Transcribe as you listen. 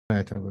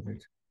matter with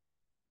it?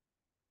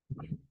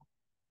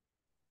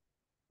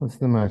 What's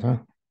the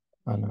matter?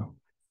 Oh, no.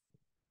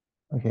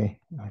 Okay,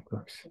 that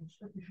works.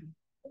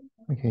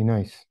 Okay,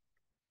 nice.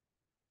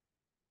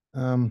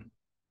 Yeah,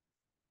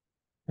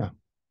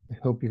 I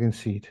hope you can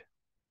see it.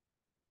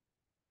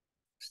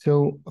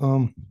 So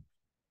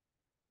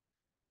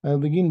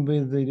I'll begin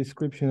with the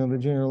description of the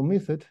general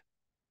method,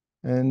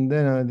 and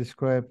then I'll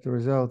describe the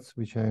results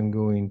which I'm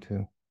going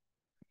to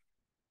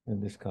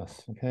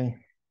discuss, okay?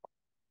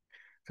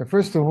 So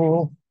first of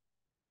all,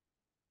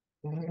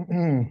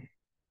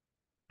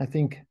 I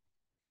think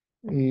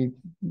the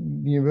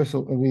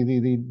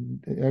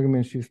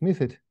argument shift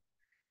method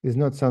is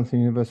not something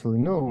universally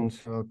known,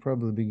 so I'll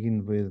probably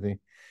begin with the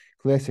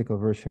classical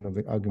version of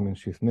the argument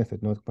shift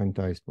method, not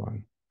quantized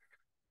one.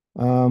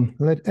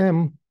 Let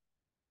M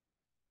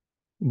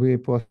be a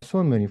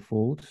Poisson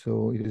manifold,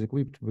 so it is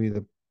equipped with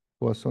a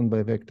Poisson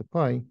by vector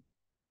pi.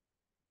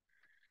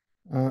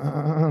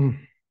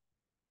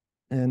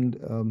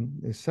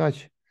 As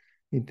such,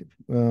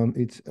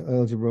 its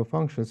algebra of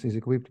functions is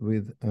equipped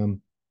with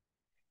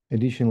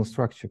additional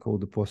structure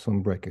called the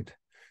Poisson bracket,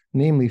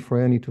 namely for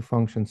any two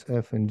functions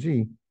f and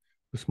g,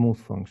 the smooth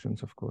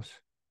functions, of course,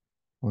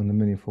 on the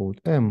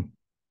manifold M.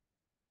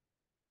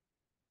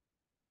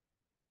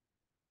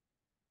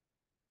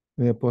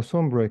 The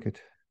Poisson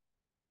bracket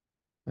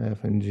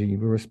f and g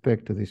with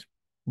respect to this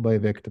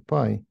bivector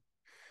pi.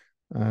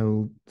 I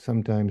will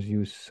sometimes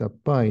use sub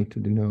pi to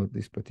denote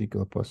this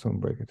particular Poisson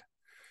bracket,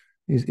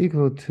 is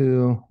equal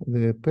to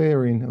the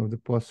pairing of the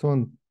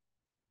Poisson,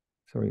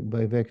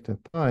 bivector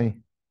pi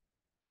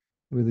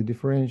with the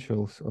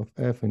differentials of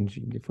f and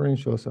g.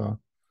 Differentials are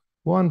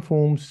one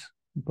forms,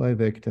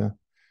 bivector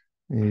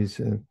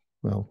is,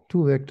 well,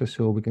 two vectors,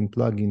 so we can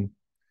plug in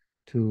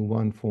two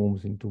one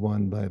forms into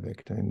one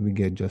bivector, and we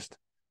get just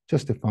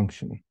a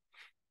function.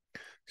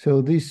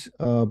 So this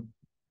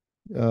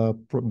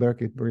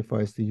bracket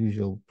verifies the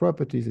usual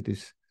properties. It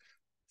is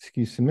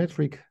skew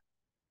symmetric.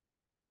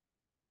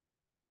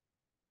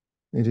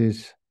 It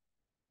is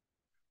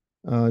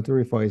it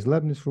verifies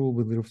Leibniz rule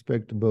with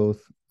respect to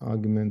both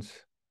arguments.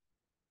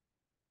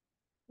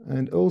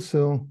 And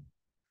also,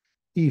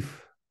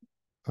 if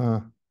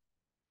pi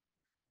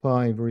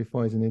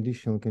verifies an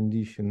additional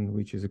condition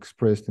which is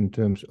expressed in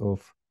terms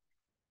of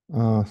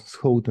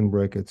Schouten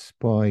brackets,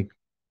 pi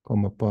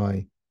comma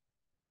pi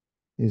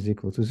is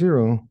equal to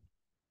 0,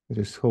 it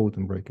is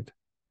Schouten bracket.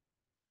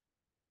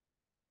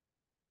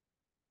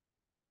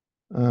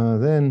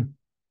 Then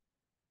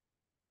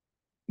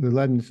the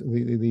Leibniz,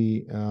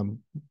 the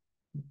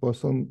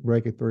Poisson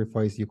bracket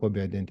verifies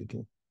Jacobi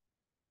identity.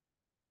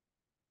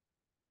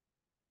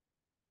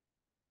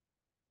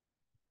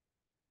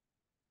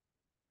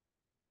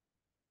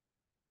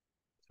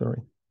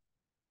 Sorry.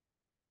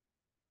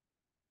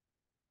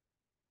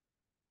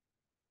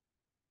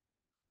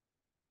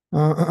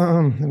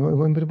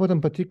 One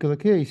important particular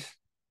case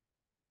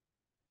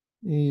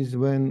is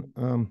when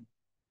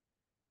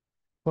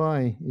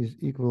pi is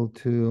equal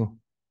to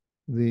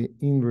the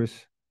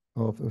inverse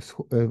of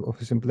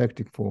a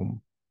symplectic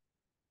form.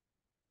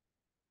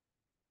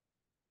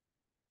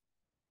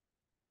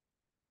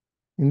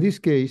 In this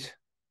case,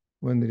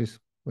 when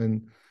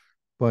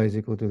pi is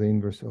equal to the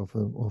inverse of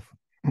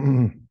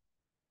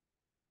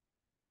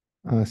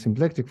a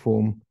symplectic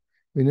form,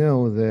 we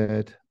know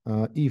that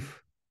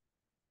if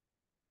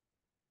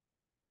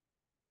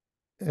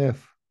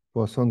f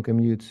Poisson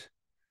commutes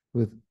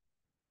with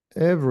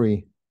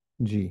every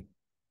g,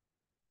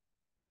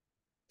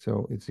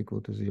 so it's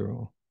equal to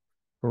 0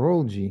 for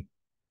all g,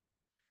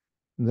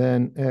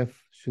 then f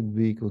should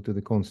be equal to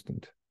the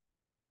constant,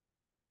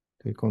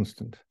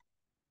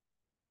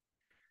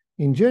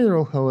 In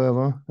general,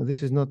 however,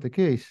 this is not the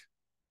case.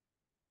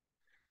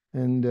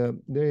 And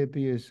there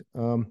appears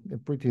a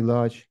pretty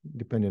large,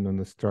 depending on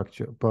the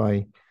structure,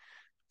 pi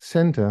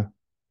center,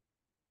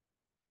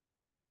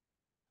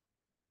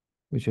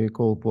 which I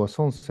call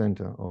Poisson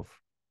center of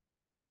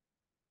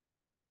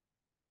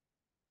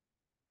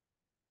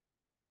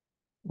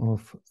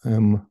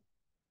M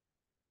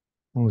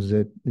or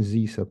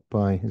Z sub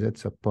pi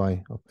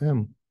of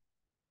M,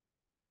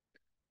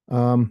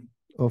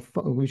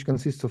 which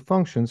consists of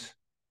functions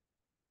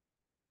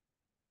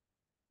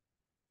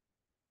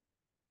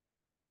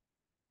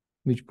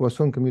which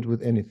Poisson commute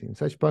with anything.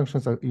 Such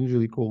functions are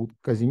usually called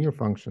Casimir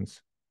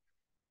functions,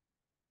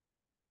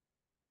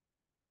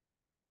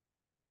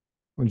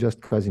 or just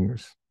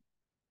Casimirs.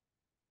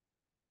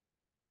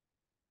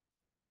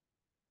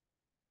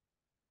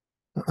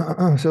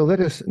 So let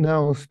us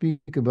now speak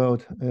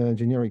about a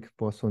generic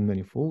Poisson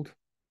manifold.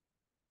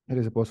 It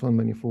is a Poisson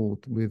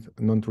manifold with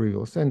a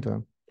non-trivial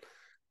center.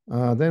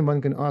 Then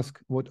one can ask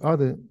what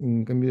other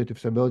commutative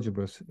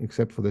subalgebras,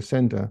 except for the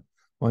center,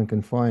 one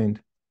can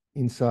find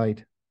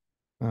inside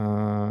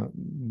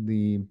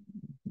the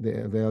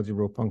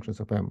algebra functions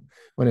of M.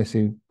 When I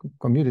say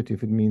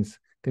commutative, it means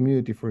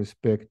commutative with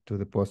respect to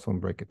the Poisson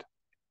bracket.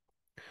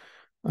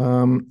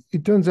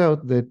 It turns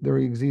out that there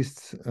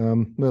exists,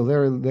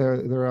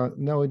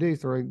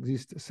 nowadays there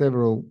exist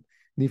several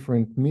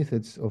different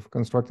methods of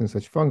constructing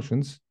such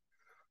functions.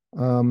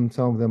 Some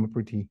of them are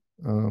pretty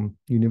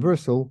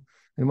universal,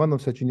 and one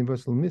of such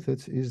universal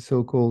methods is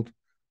so-called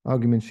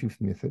argument shift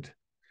method.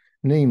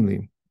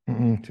 Namely,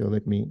 so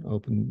let me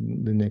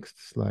open the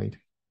next slide.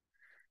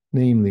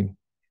 Namely,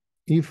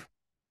 if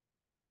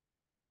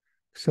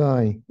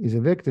psi is a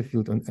vector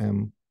field on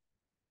M,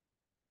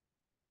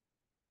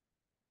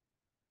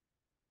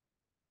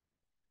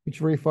 which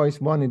verifies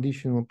one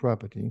additional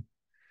property,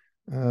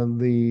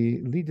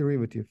 the Lie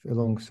derivative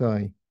along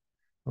psi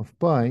of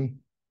pi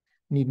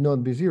need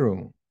not be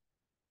zero,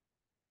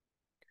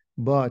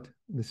 but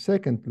the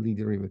second Lie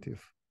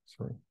derivative,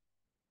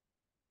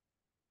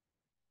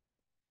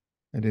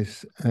 that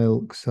is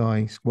L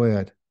psi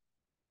squared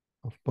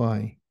of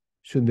pi,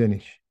 should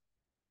vanish.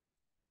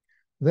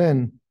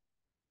 Then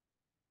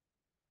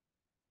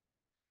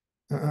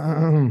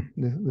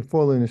the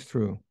following is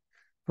true.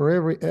 For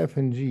every f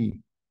and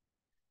g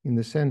in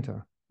the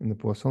center, in the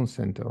Poisson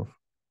center of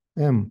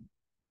M,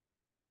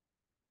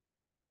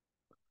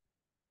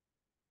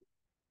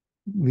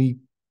 the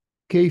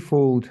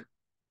k-fold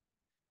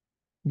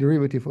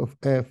derivative of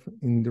f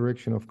in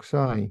direction of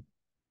psi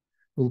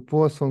will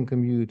Poisson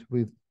commute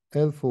with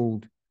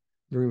L-fold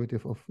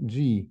derivative of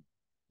g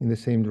in the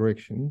same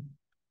direction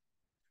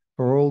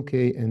for all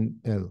k and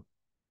L.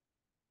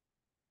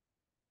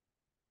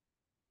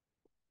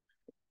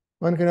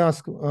 One can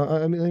ask,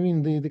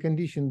 the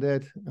condition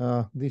that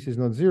this is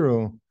not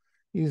zero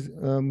is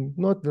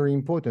not very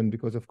important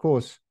because, of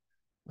course,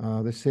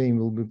 the same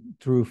will be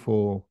true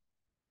for,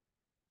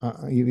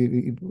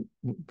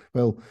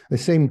 well, the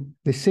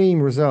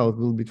same result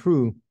will be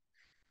true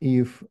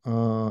if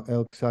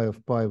L psi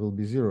of pi will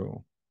be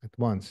zero at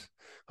once.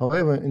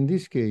 However, in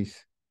this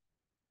case,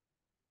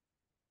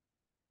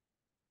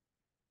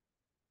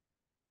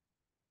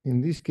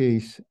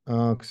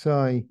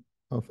 psi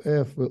of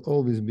f will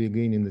always be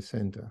again in the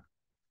center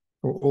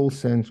for all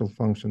central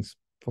functions,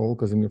 for all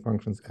Casimir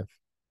functions f.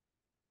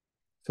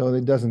 So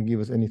it doesn't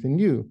give us anything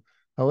new.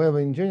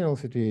 However, in general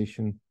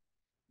situation,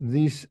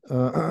 these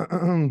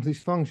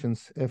these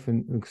functions f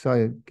and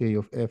psi k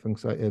of f and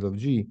psi l of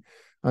g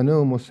are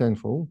no more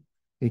central.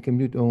 They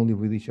commute only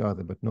with each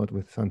other, but not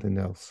with something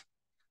else.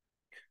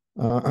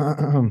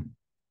 I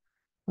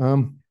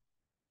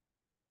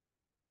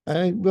don't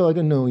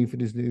know if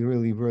it is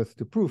really worth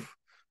the proof,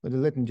 but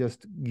let me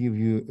just give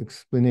you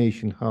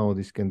explanation how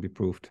this can be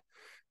proved.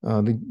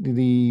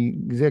 The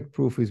exact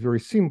proof is very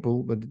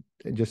simple, but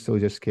just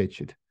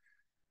sketch it.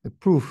 The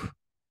proof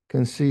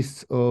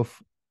consists of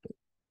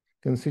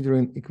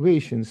considering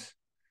equations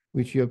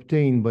which you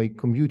obtain by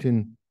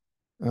commuting,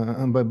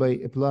 by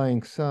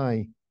applying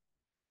psi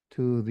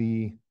to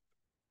the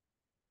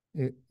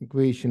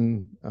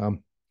equation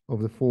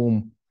of the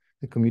form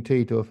the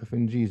commutator of f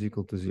and g is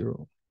equal to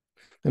 0.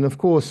 And of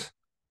course,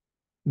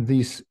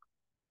 this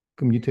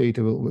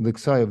commutator, the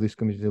psi of this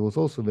commutator will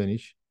also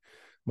vanish,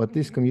 but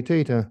this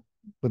commutator,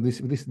 but this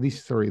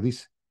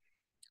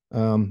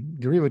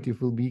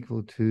derivative will be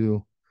equal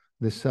to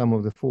the sum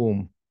of the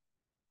form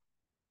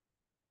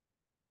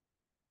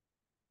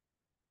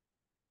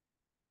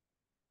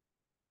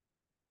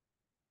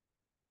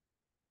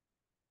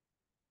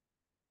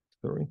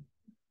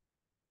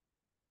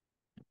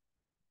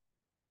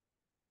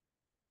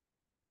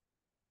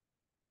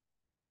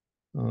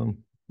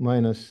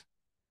minus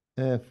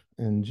f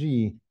and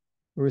g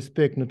with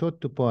respect not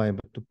to pi,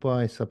 but to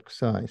pi sub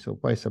psi. So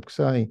pi sub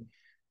psi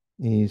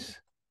is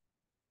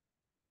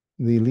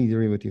the Lie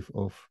derivative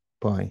of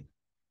pi.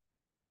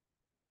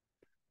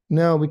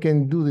 Now we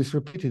can do this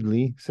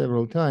repeatedly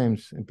several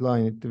times,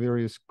 applying it to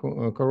various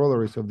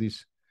corollaries of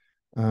this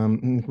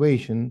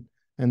equation,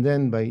 and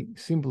then by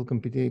simple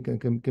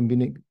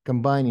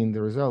combining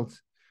the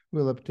results,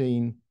 we'll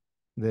obtain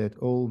that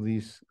all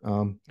these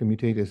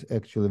commutators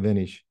actually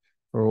vanish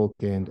for all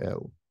k and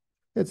L.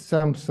 That's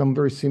some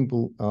very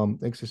simple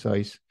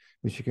exercise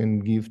which you can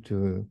give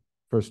to a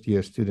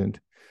first-year student.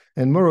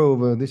 And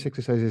moreover, this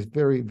exercise is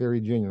very,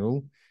 very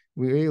general.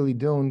 We really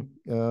don't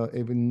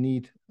even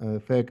need a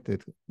fact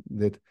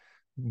that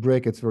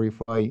brackets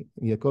verify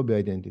Jacobi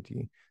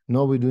identity.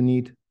 Nor do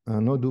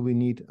we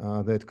need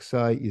that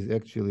psi is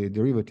actually a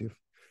derivative.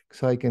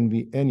 Psi can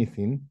be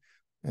anything,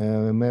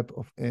 a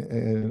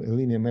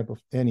linear map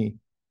of any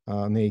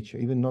nature,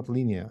 even not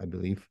linear, I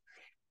believe,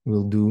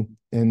 will do,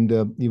 and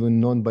even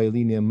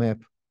non-bilinear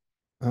map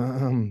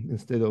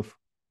instead of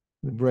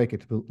the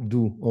bracket will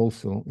do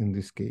also in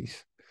this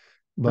case.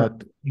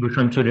 But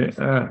I'm sorry.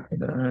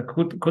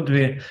 Could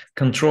we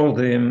control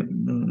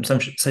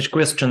such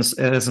questions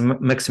as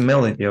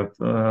maximality of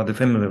the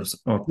families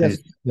of yes,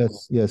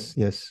 this?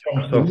 Yes.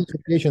 In these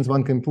applications,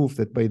 one can prove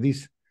that by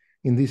this,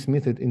 in this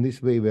method, in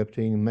this way, we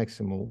obtain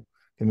maximal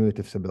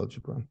commutative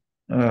subalgebra.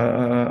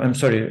 I'm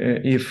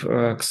sorry. If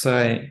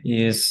psi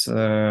is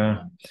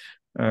a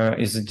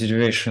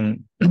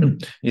derivation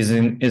is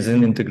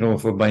an integral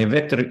of a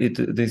bivector,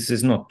 this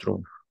is not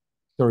true.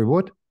 Sorry,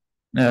 what?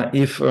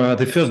 If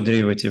the first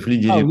derivative,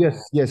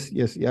 yes.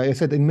 Yeah, I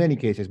said in many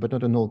cases, but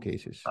not in all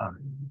cases.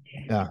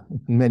 Yeah,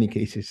 in many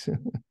cases.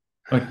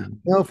 Okay.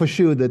 Now, for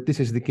sure that this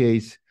is the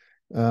case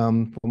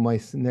for my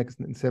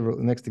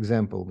next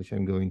example, which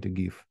I'm going to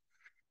give.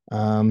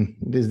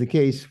 There's the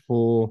case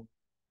for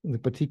the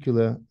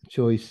particular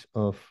choice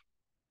of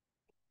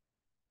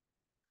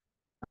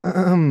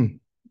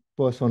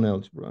Poisson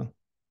algebra,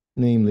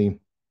 namely,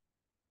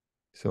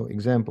 so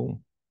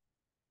example,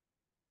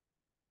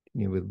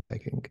 with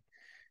backing,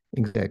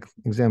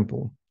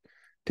 example,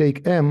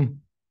 take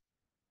M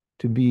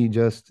to be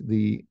just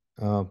the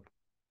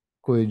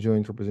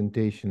coadjoint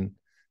representation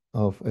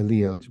of a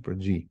Lie algebra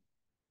G.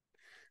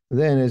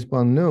 Then, as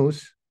one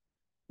knows,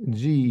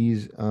 G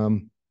is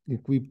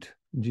equipped,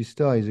 G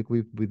star is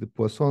equipped with the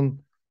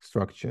Poisson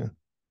structure,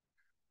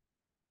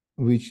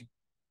 which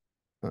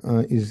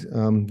is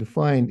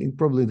defined in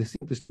probably the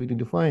simplest way to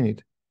define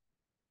it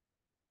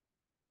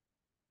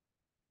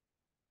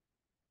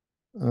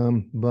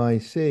by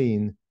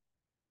saying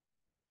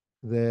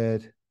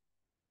that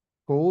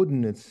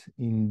coordinates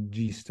in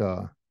G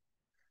star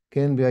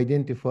can be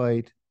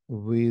identified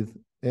with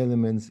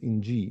elements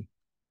in G,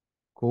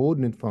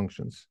 coordinate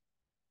functions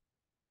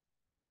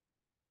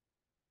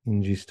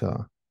in G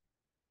star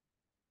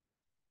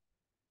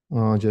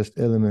are just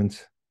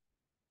elements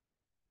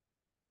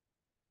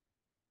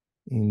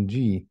in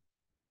G.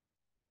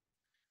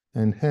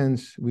 And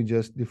hence we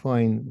just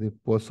define the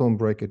Poisson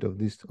bracket of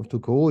these two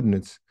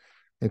coordinates,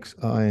 xi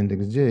and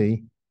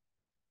xj,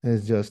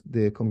 as just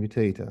the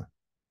commutator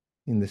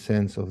in the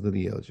sense of the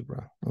Lie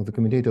algebra, of the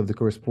commutator of the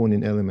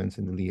corresponding elements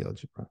in the Lie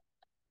algebra.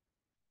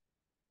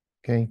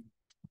 Okay.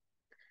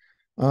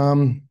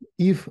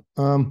 If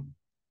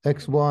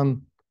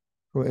x1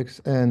 or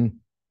xn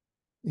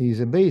is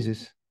a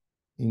basis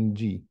in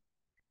G,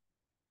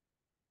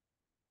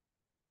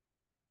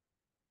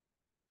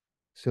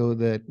 so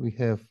that we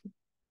have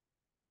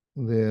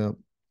the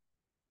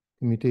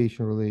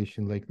commutation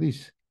relation like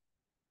this,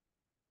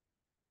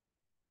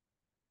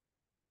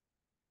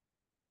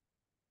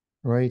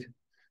 right?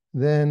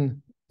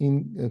 Then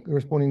in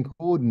corresponding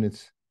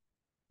coordinates,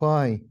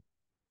 pi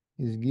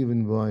is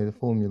given by the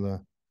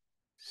formula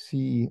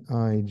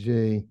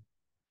Cij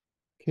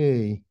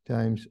k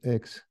times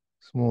x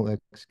small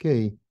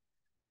xk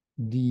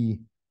d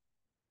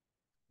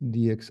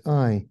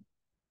dxi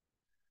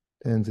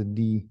times a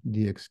d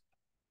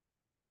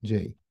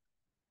dxj.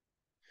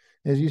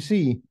 As you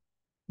see,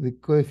 the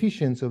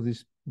coefficients of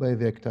this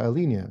bivector are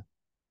linear.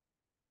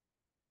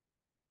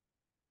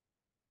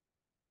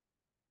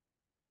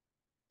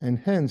 And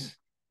hence,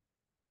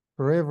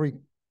 for every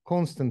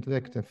constant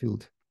vector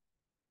field,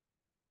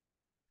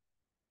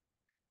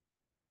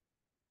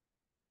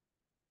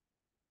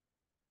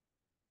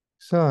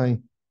 psi,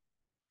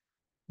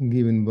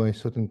 given by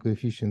certain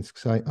coefficients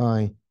psi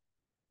I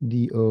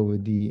d over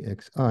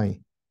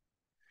dxi,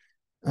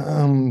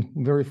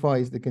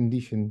 verifies the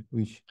condition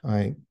which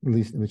I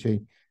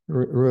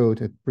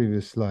wrote at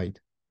previous slide.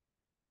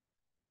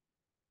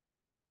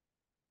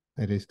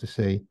 That is to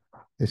say,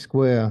 the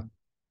square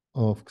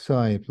of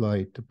psi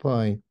applied to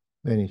pi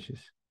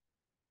vanishes.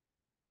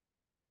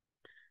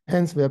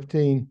 Hence, we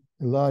obtain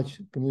a large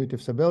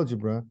commutative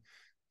subalgebra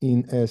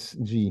in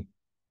SG.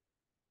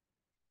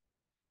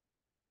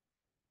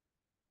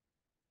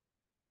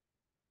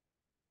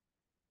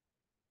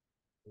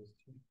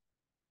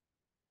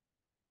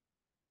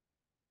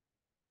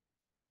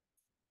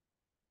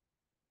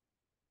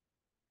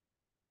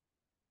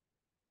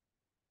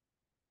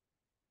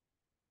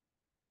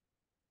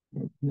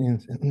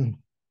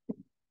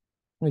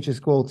 Which is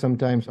called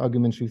sometimes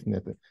argument shift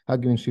method,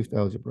 argument shift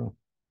algebra,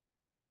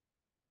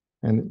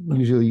 and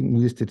usually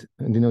listed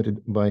and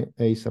denoted by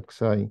A sub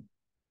psi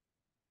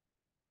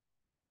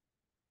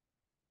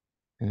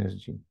and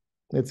SG.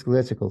 That's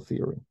classical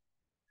theory.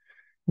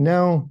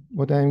 Now,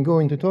 what I'm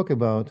going to talk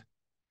about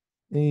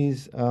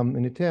is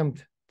an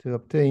attempt to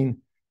obtain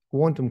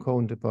quantum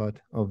counterpart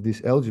of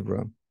this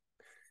algebra.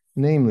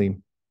 Namely,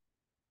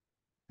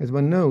 as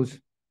one knows,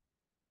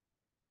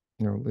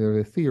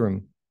 there's a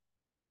theorem.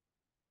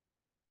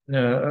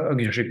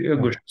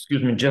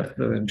 Excuse me,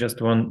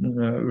 just one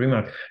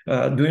remark.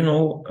 Do you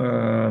know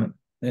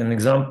an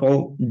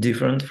example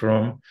different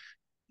from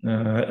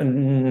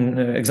an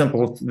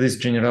example of this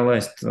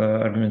generalized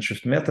argument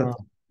shift method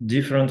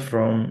different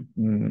from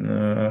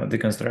the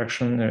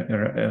construction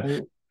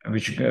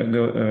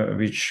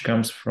which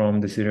comes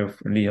from the theory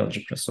of Lie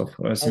algebras of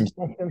I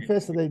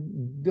confess that I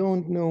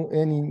don't know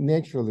any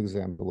natural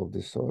example of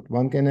this sort.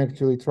 One can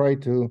actually try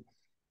to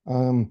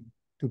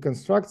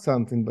construct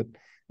something, but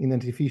in an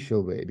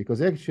artificial way,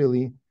 because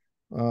actually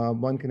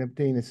one can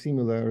obtain a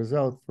similar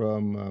result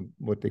from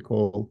what they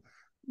call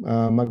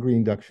Magritte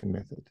induction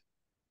method.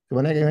 So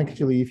when I can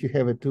actually, if you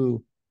have a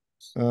two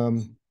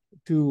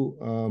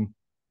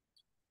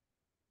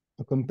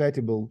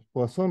compatible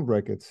Poisson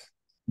brackets,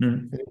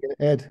 you can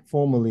add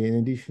formally an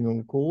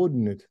additional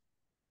coordinate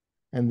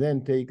and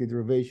then take a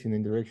derivation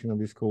in direction of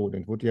this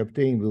coordinate. What you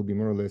obtain will be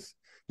more or less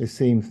the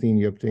same thing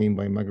you obtain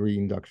by Magritte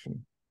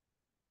induction.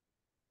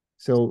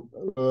 So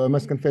I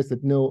must confess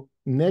that no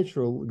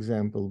natural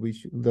example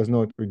which does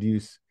not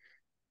reduce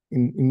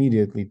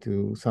immediately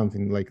to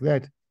something like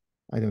that,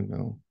 I don't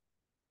know.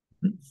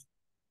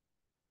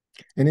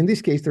 And in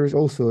this case, there is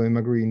also a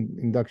Magritte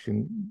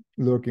induction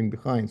lurking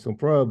behind. So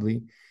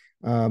probably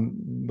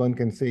one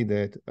can say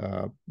that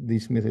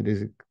this method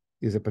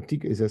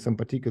is some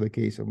particular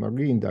case of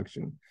Magritte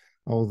induction.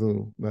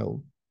 Although,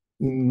 well,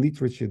 in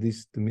literature,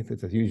 these two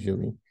methods are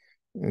usually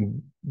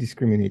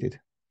discriminated.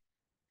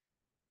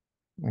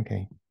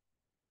 Okay.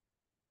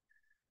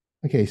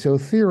 Okay, so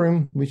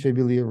theorem, which I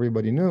believe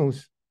everybody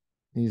knows,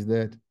 is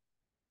that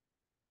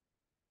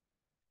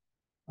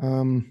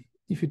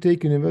if you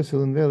take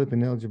universal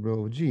enveloping algebra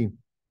of G,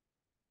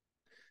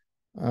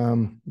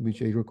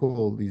 which I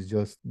recall is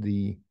just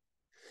the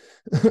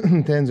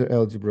tensor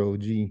algebra of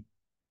G,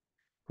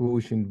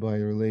 quotient by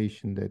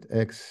relation that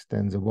x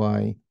tensor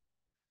y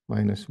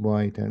minus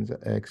y tensor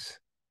x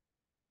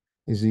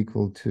is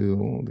equal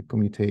to the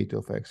commutative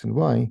of x and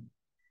y,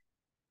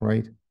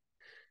 right?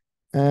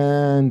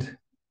 And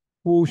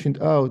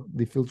quotient out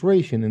the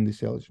filtration in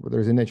this algebra.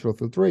 There's a natural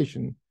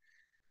filtration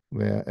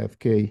where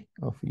fk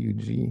of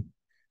UG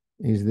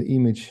is the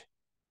image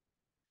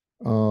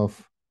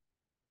of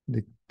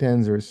the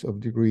tensors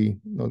of degree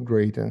not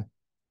greater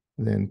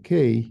than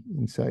k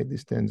inside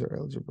this tensor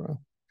algebra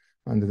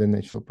under the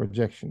natural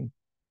projection.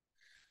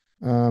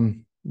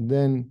 Then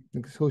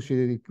the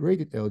associated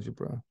graded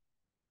algebra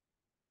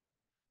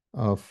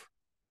of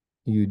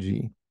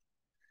UG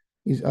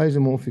is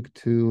isomorphic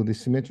to the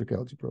symmetric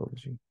algebra of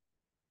G.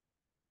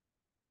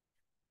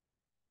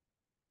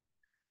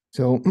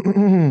 So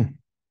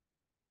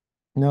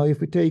now if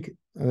we take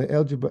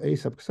algebra A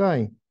sub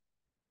psi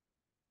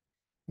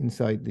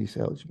inside this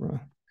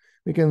algebra,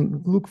 we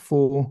can look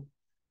for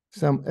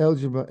some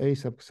algebra A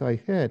sub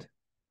psi hat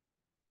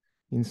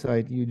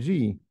inside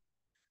UG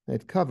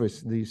that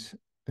covers this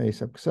A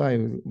sub psi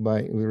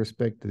with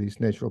respect to this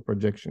natural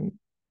projection.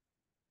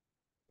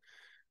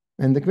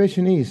 And the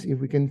question is, if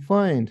we can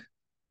find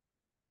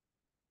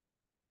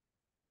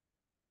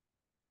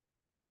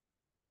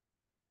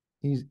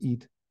is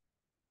it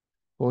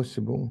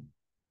possible,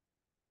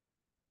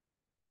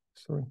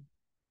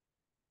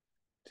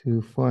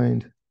 to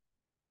find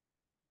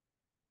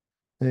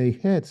a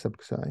hat sub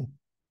psi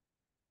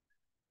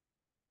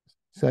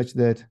such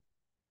that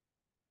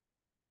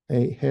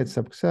a hat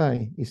sub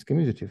psi is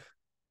commutative.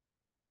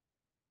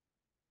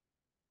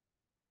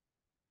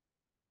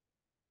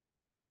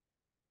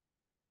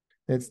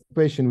 That's the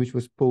question which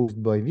was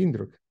posed by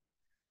Windruck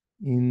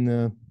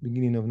in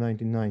beginning of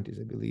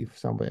 1990s, I believe,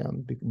 somewhere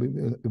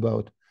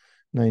about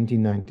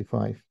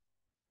 1995.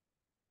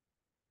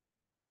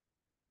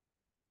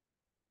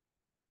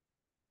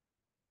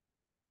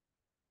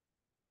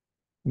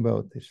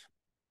 About this.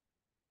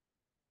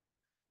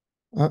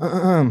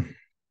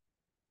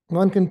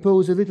 One can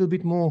pose a little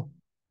bit more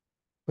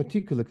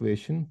particular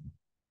question,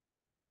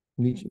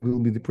 which will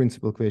be the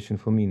principal question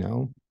for me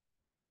now,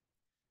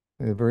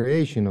 a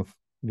variation of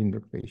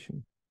Windruck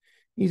equation.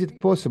 Is it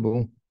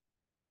possible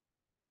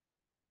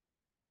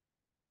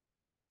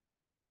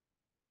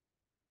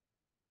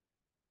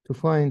to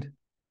find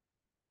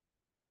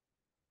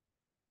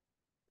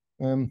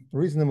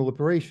reasonable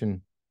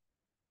operation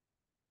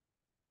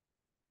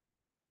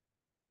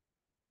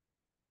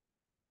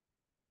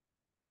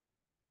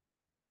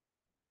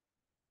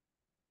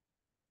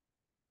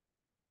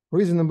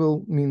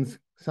reasonable means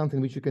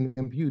something which you can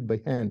compute by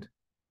hand.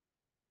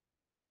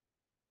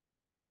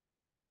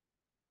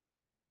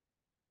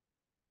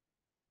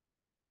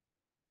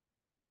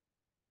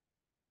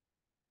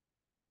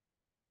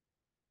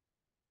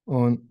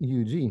 On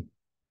UG,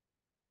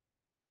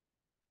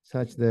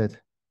 such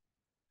that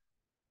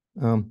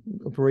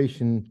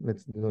operation,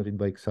 let's denote it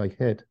by psi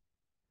hat,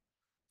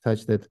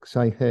 such that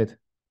psi hat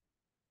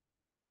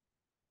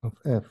of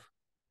f,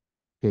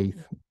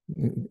 kth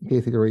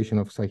iteration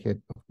of psi hat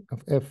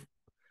of f,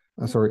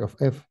 of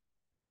f,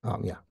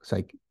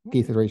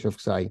 kth iteration of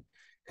psi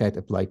hat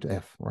applied to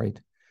f, right?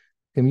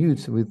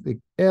 Commutes with the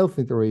lth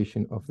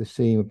iteration of the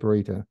same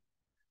operator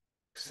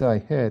psi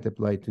hat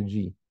applied to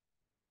G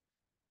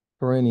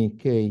for any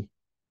k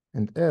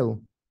and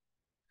L,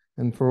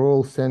 and for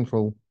all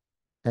central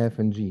f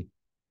and G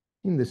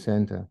in the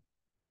center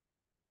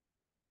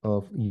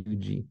of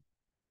UG.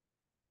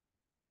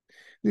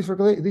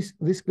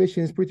 This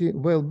question is pretty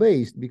well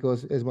based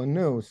because, as one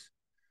knows,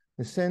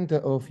 the center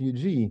of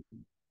UG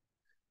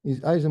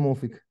is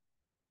isomorphic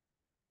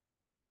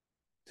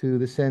to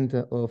the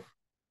center of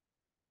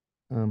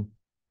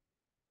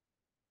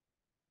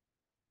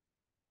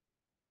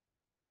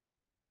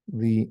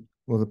the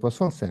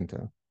Poisson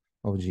center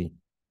of G.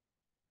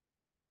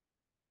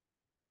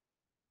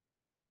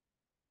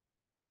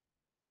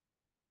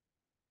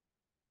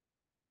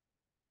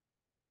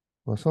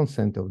 Poisson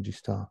center of G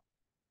star.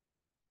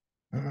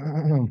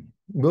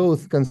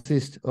 Both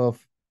consist of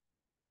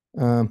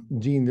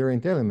G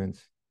invariant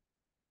elements.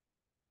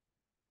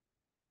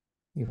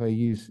 If I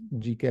use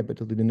G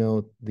capital to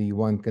denote the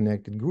one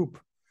connected group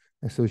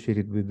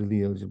associated with the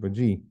Lie algebra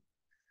G,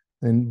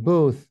 then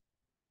both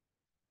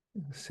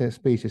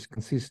spaces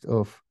consist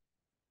of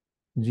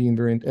G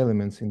invariant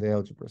elements in the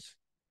algebras.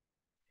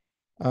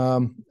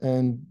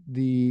 And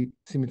the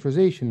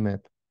symmetrization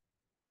map,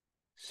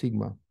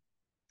 sigma,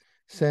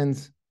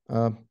 sends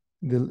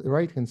the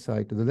right-hand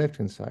side to the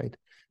left-hand side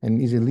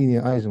and is a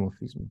linear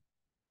isomorphism.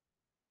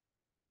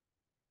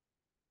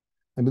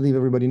 I believe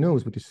everybody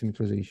knows what is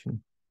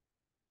symmetrization.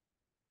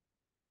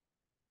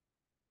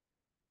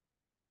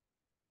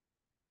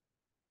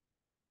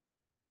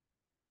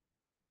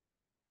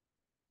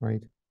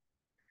 Right.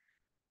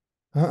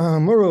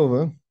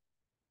 Moreover,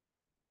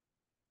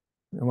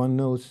 one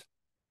knows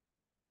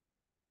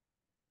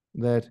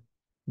that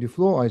the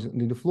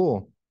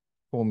Floor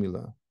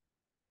formula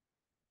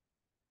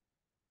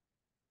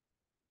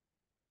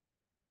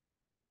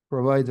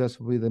provides us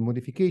with a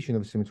modification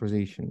of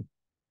symmetrization.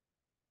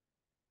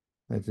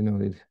 That's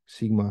denoted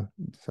sigma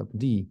sub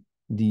d.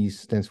 D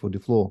stands for the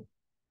Floor,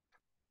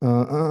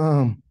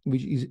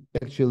 which is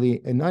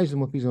actually an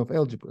isomorphism of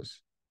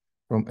algebras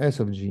from S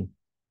of G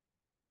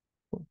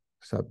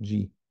sub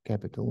G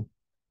capital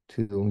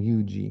to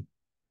UG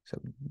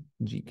sub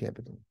G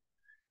capital.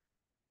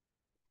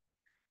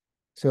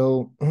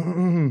 So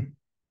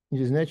it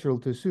is natural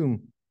to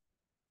assume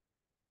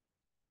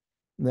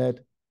that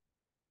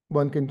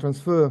one can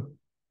transfer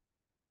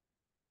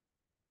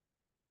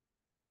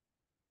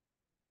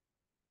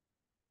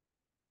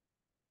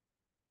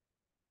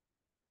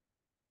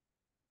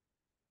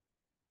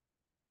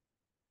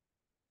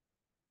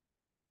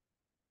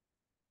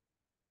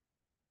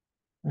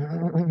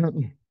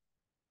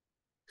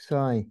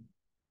psi,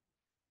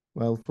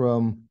 well,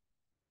 from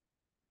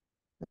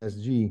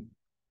SG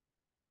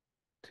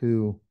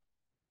to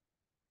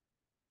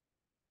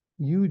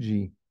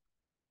UG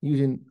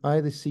using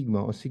either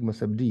sigma or sigma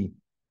sub d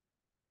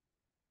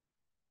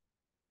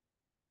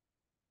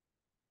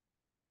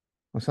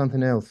or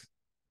something else.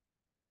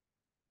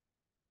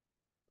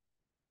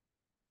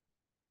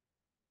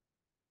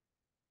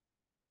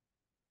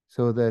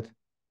 So that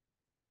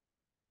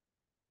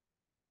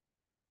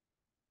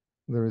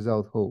the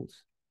result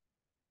holds.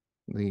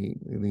 The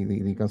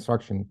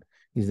construction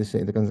is the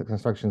same. The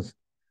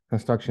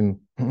construction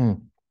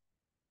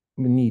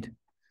need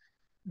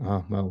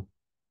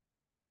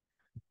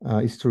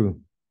is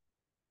true.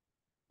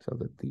 So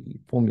that the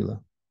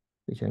formula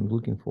which I'm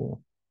looking for,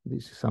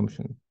 this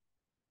assumption,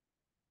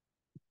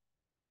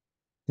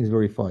 is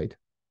verified.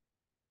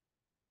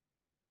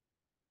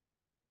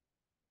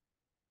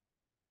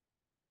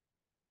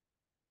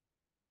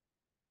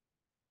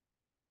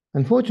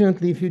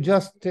 Unfortunately, if you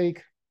just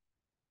take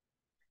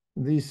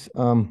this,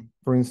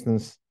 for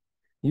instance,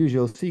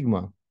 usual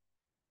sigma,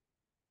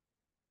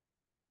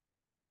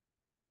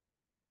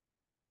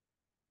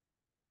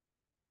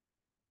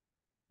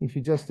 if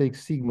you just take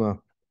sigma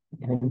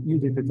and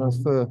use it to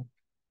transfer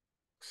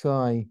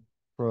psi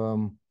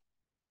from,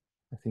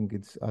 I think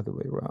it's other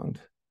way around,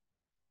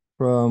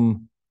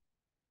 from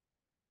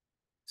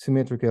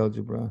symmetric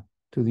algebra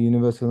to the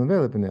universal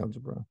enveloping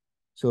algebra.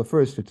 So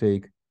first to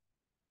take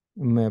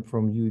a map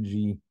from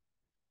UG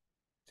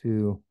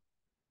to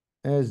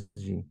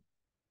SG,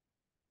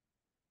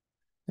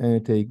 and you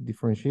take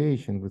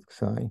differentiation with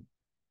psi,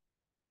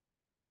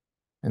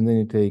 and then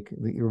you take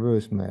the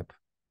reverse map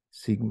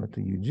sigma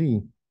to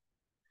UG.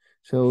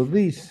 So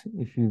this,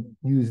 if you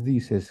use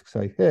this as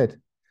psi hat,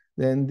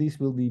 then this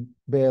will be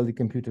barely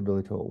computable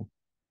at all.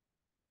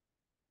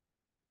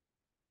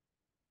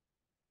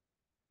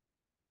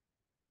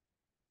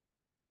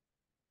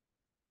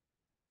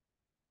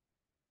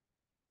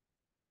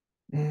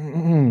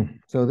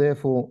 So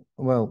therefore,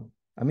 well,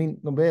 I mean,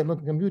 not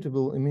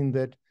computable. I mean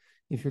that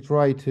if you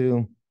try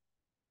to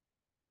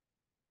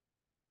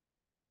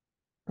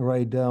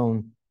write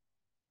down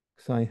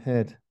psi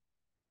hat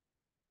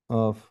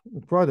of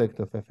the product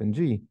of f and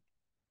g,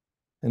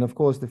 and of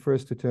course the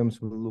first two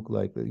terms will look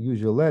like the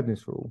usual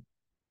Leibniz rule,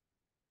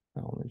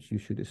 which you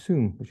should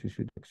assume, which you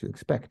should actually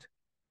expect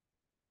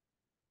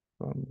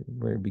from the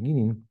very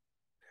beginning.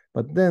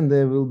 But then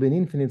there will be an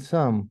infinite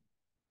sum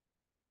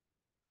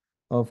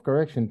of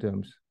correction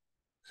terms,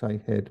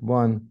 psi hat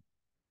 1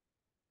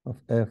 of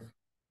f,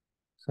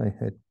 psi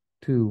hat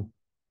 2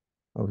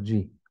 of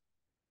g,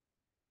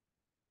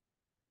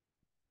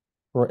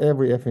 for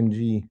every f and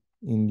g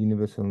in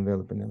universal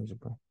enveloping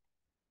algebra.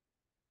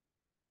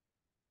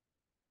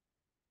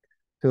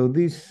 So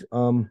this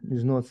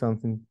is not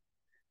something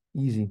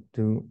easy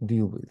to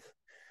deal with.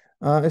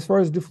 As far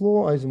as the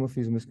Floor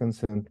isomorphism is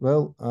concerned,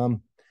 well,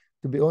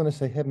 to be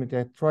honest, I haven't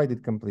yet tried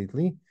it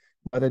completely,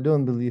 but I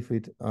don't believe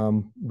it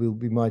will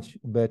be much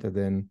better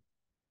than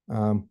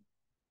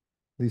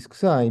this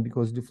psi,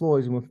 because the Floor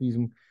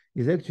isomorphism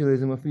is actually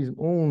isomorphism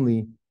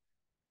only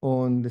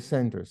on the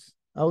centers.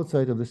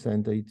 Outside of the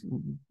center, it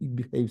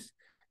behaves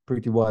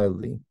pretty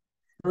wildly.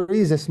 There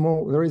is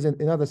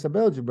another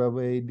subalgebra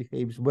where it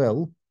behaves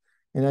well,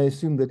 and I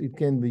assume that it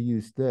can be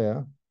used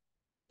there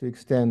to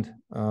extend,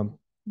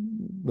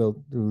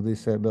 well, to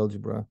this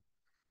subalgebra.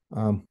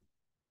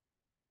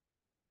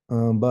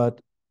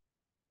 But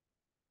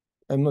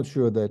I'm not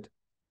sure that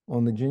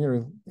on the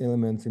general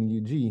elements in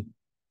UG,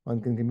 one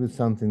can compute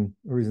something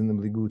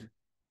reasonably good,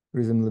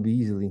 reasonably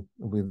easily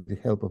with the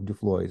help of the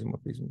Floor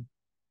isomorphism.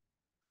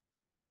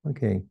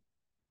 Okay.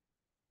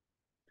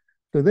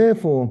 So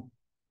therefore,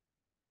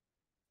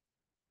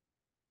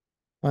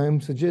 I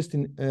am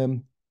suggesting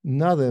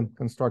another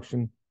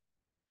construction.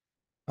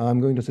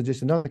 I'm going to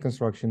suggest another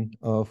construction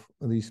of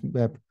this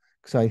map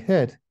Xi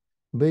hat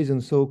based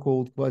on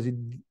so-called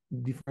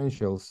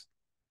quasi-differentials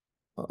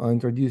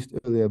introduced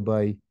earlier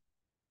by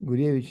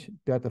Gurevich,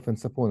 Pyatov, and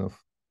Saponov.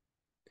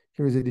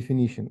 Here is a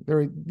definition. There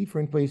are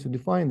different ways to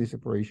define these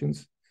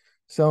operations.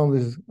 Some of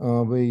these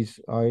ways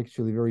are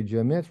actually very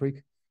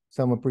geometric.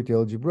 Some are pretty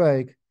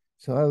algebraic.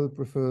 So I would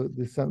prefer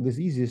this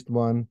easiest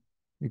one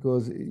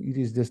because it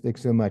is just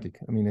axiomatic.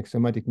 I mean,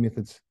 axiomatic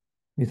method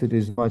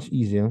is much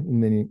easier in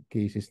many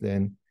cases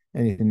than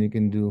anything you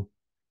can do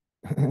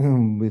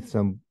with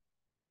some,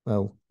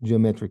 well,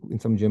 in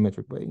some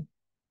geometric way.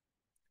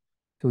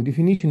 So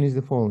definition is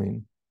the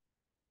following.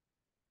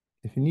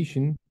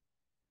 Definition,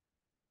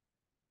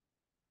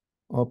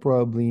 or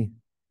probably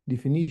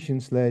definition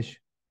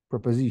 /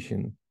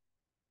 proposition.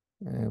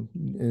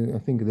 I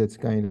think that's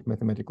kind of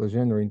mathematical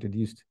genre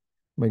introduced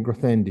by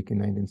Grothendieck in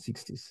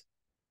 1960s.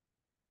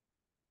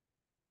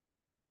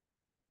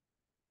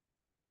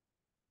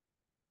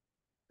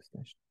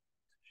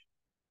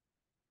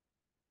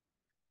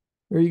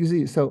 There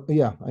exists. So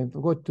yeah, I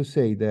forgot to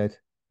say that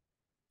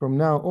from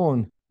now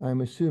on,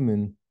 I'm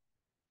assuming,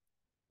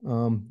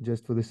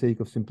 just for the sake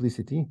of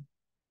simplicity,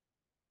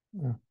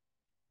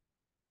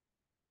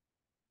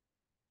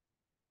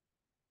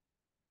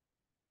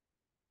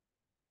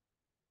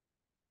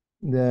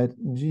 that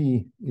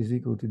G is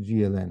equal to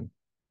GLN.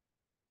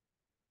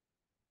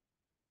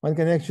 One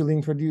can actually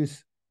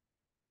introduce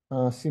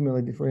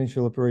similar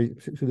differential operator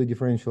to the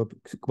differential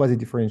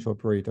quasi-differential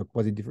operator,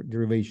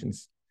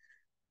 quasi-derivations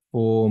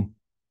for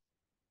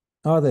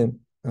other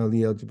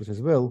Lie algebras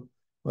as well,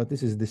 but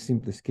this is the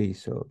simplest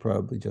case, so I'll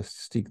probably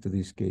just stick to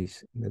this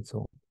case, that's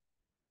all.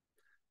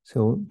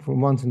 So for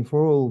once and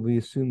for all, we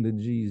assume that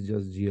G is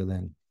just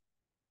GLN.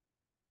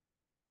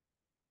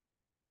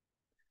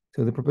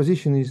 So the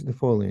proposition is the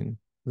following.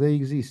 They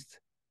exist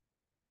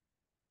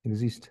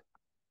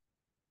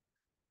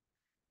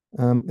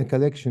a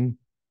collection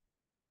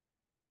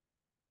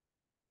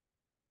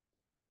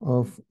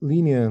of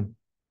linear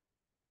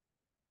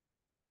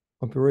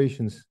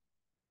operations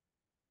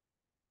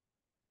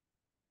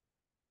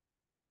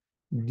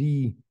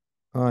Dij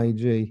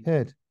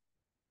hat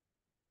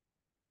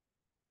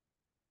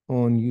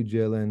on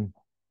UGLN,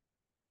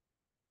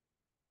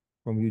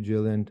 from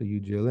UGLN to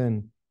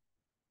UGLN,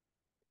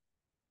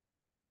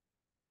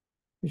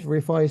 which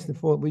verifies the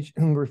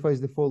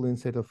following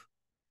set of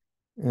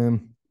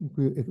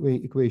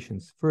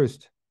equations.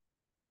 First,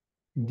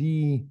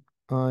 Dij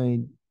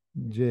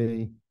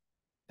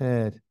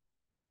hat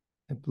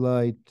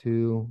applied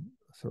to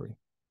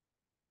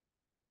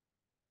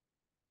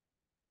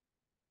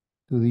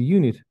the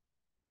unit,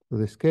 to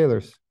the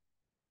scalars,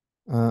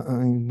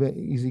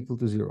 is equal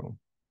to 0.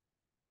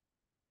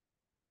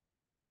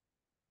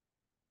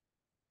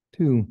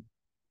 2,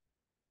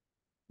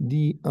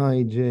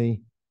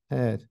 Dij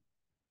hat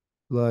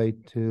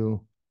applied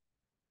to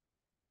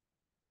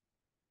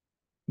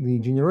the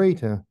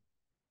generator.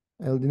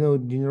 I'll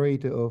denote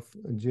generator of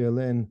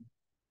GLN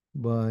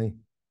by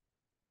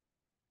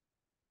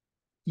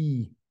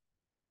EIJ.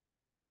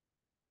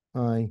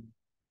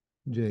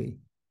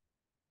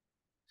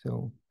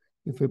 So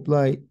if we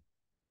apply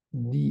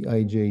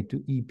Dij to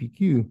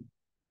EPQ,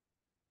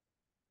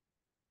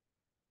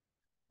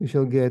 we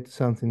shall get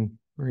something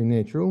very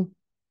natural,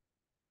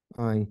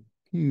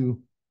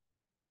 IQ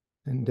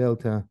and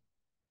delta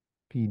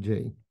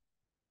PJ.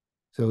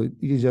 So it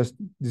is just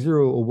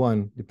 0 or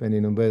 1,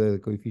 depending on whether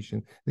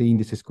the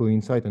indices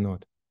coincide or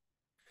not.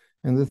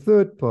 And the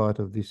third part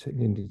of this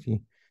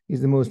identity is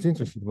the most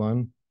interesting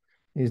one,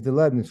 is the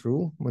Leibniz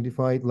rule,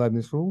 modified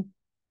Leibniz rule.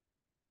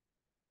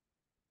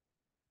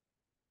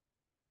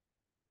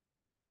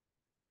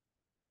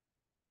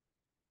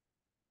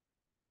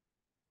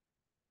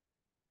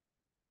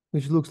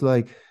 Which looks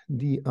like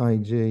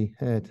Dij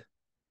hat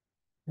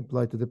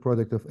applied to the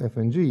product of f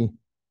and g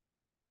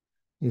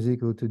is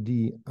equal to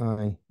Dij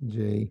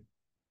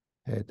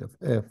hat of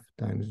f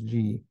times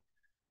g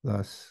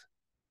plus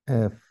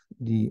f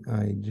Dij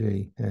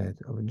hat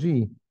of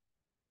g.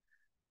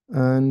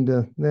 And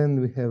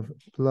then we have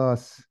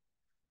plus,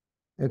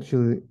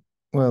 actually,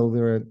 well,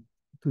 there are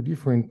two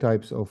different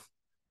types of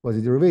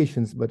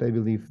quasi-derivations, but I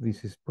believe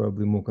this is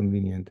probably more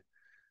convenient.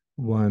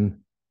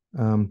 One,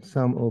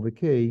 sum over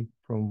k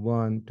from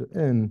 1 to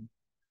n,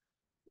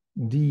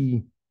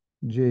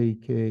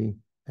 Djk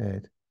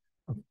hat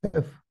of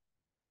f,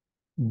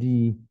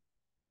 Dik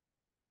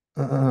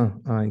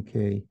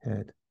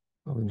hat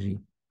of g.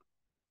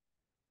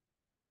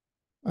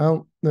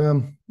 Now,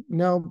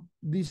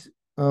 this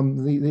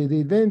the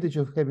advantage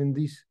of having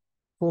this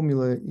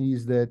formula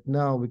is that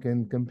now we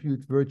can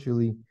compute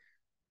virtually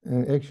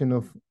action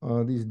of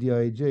this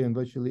Dij on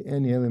virtually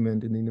any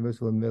element in the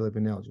universal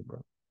enveloping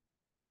algebra.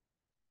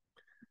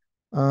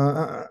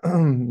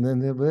 Then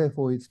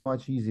therefore it's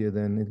much easier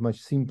it's much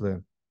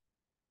simpler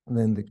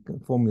than the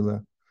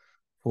formula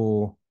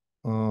for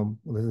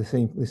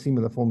the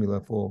similar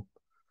formula for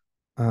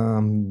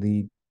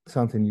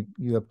something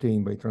you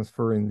obtain by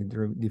transferring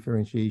the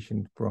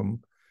differentiation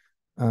from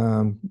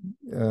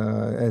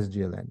as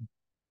GLN.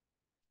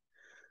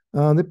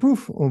 The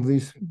proof of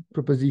this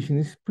proposition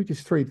is pretty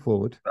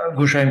straightforward.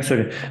 Gush, I'm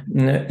sorry.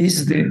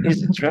 Is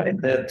it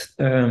right that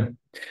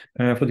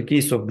for the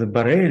case of the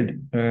Borel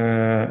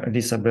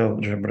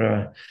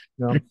subalgebra,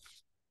 Yeah.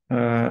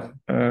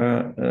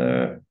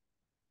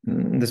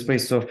 the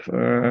space of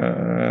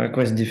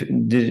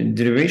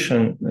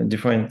quasi-derivation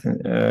defined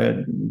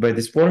by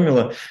this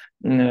formula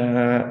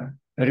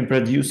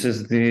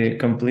reproduces the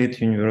complete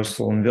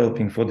universal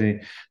enveloping for the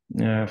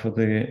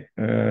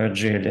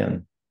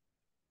GLN?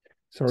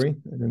 Sorry,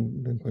 I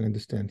didn't quite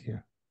understand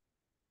here.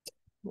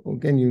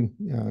 Can you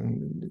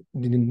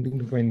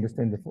didn't quite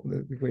understand the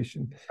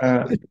question?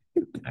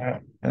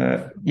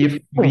 If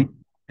we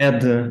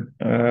add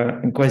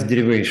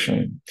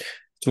quasi-derivation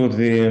to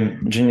the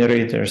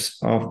generators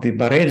of the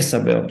Borel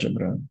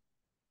subalgebra,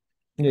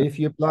 yeah, if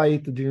you apply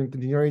it to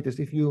generators,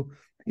 if you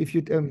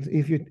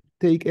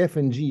take f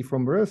and g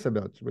from Borel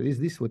subalgebra, is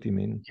this what you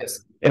mean?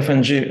 yes, f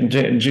and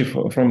g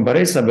from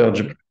Borel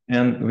subalgebra,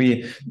 and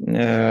we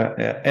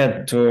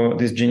add to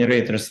these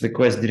generators the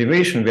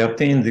quasi-derivation, we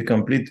obtain the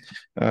complete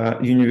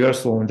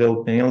universal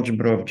enveloping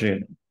algebra of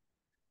G.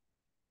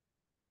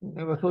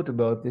 Never thought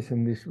about this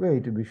in this way,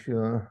 to be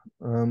sure.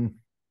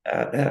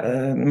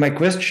 My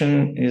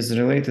question is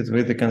related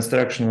with the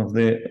construction of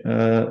the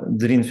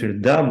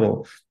Drinfeld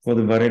double for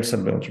the Borel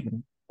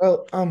subalgebra.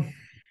 Well,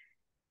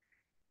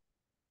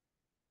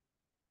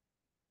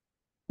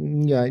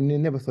 yeah, I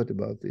never thought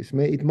about this.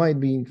 It might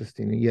be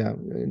interesting. Yeah,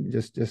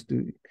 just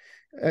to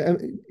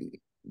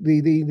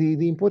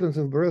the importance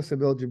of Borel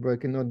subalgebra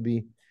cannot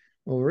be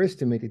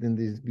overestimated in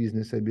this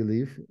business, I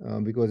believe,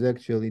 because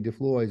actually the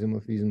flow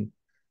isomorphism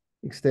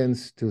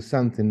extends to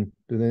something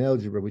to the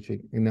algebra, which I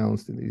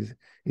announced.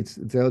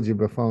 It's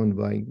algebra found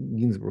by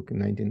Ginzburg in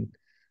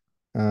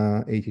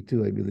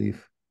 1982, I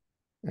believe,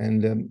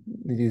 and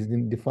it is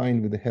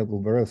defined with the help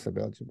of Borel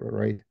subalgebra,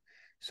 right?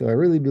 So I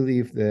really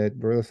believe that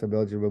Borel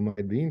subalgebra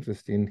might be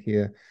interesting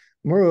here.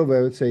 Moreover,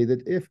 I would say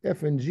that if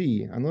f and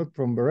g are not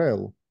from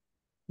Borel,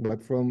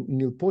 but from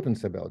nilpotent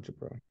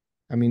subalgebra,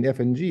 I mean,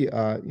 f and g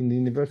are in the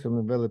universal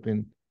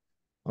enveloping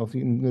of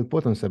the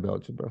nilpotent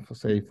subalgebra,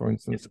 for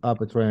instance,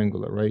 upper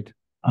triangular, right?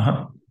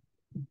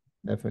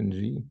 F and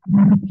G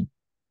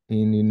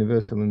in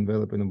universal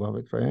enveloping of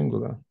upper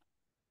triangular,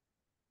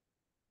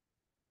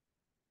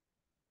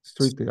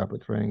 strictly upper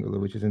triangular,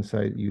 which is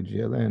inside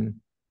UGLN.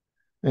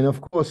 And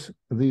of course,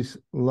 this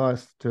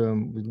last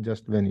term will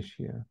just vanish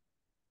here.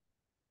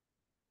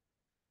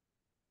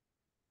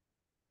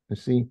 You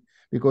see,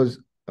 because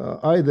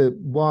either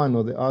one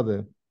or the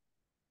other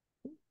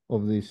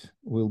of this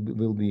will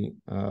be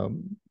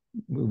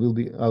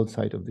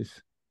outside of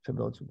this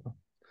subalgebra.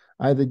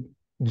 Either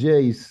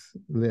J is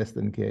less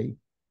than K,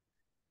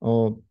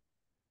 or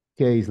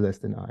K is less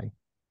than I.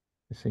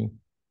 You see?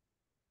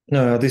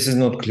 No, this is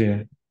not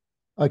clear.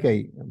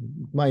 Okay,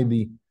 might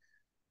be.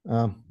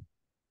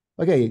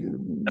 Okay,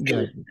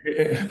 yeah.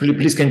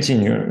 Please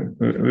continue.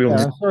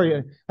 Yeah,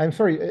 I'm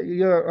sorry.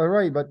 You're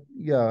right, but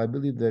yeah, I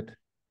believe that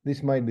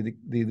this might be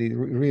the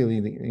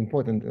really the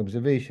important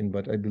observation,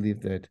 but I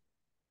believe that.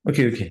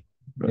 Okay.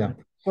 Yeah,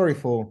 sorry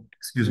for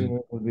being a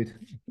little bit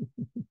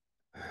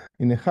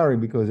in a hurry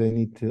because I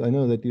need to. I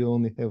know that you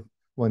only have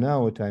 1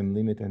 hour time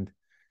limit, and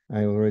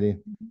I already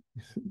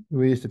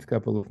wasted a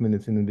couple of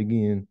minutes in the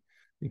beginning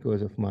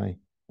because of my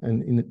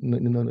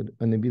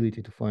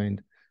inability to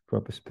find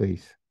proper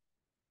space.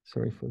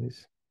 Sorry for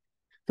this.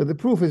 So the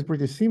proof is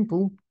pretty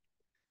simple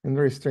and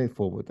very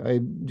straightforward.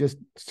 I just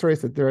stress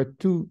that there are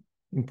 2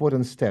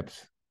 important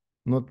steps,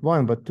 not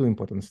 1, but 2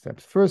 important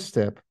steps. First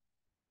step,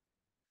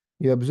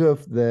 you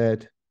observe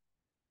that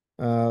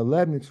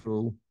Leibniz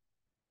rule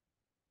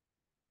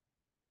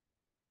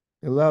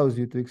allows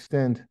you to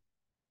extend,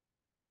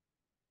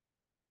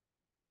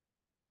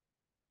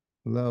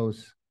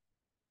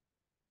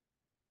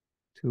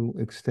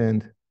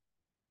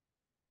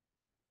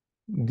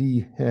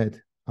 d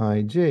hat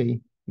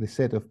ij, the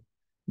set of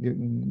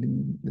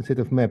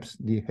maps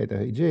d hat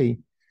ij,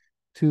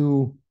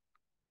 to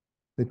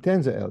the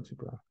tensor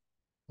algebra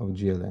of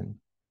GLN.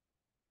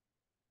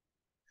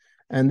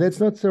 And that's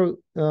not so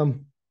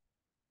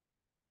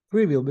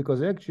trivial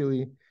because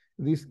actually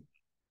this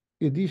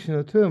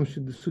additional term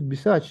should be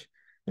such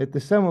that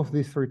the sum of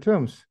these 3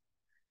 terms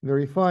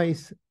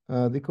verifies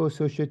the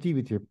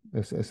co-associativity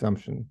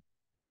assumption.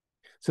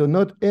 So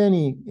not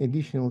any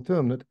additional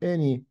term, not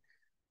any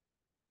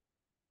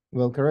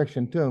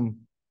correction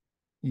term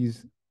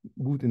is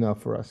good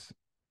enough for us.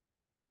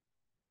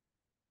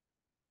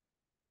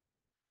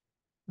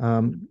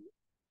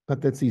 But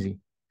that's easy.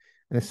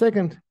 And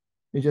second,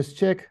 you just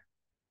check.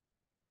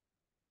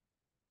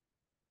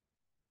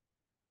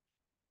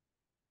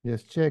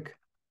 Just check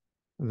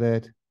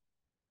that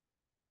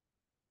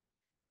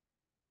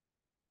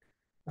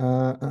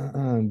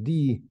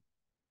d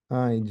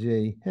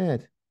ij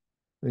hat,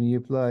 when you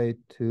apply it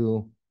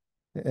to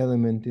the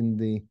element in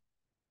the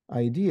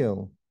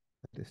ideal,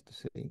 that is to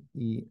say,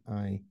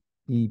 EI,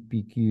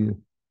 EPQ,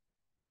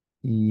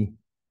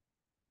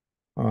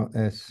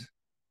 ERS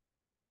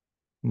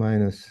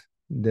minus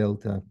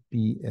delta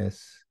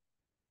PS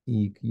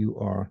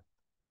EQR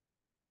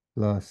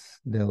plus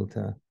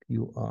delta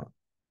QR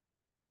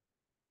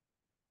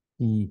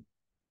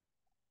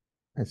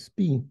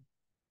ESP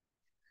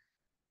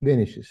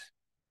vanishes.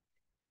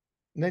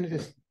 Then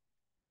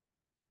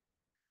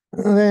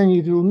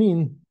it will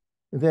mean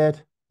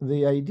that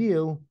the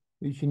ideal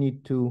which you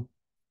need to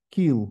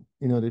kill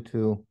in order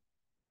to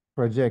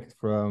project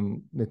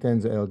from the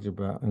tensor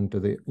algebra into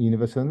the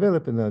universal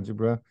enveloping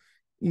algebra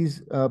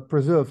is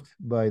preserved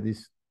by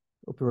these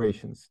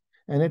operations.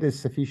 And it is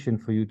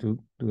sufficient for you to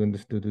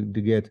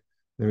get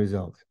the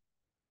result.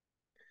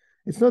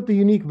 It's not the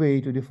unique way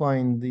to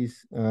define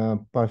these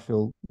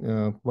partial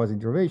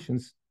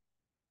quasi-derivations.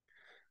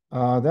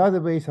 The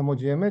other ways are more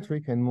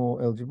geometric and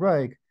more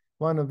algebraic.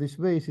 One of these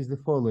ways is the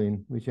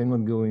following, which I'm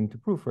not going to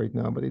prove right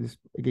now, but it is,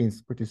 again,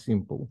 it's pretty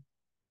simple.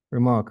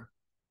 Remark.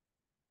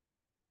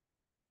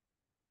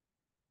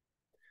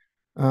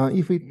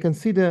 If we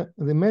consider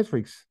the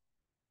matrix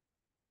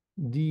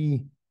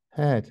D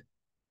hat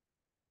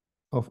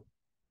of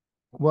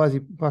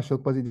partial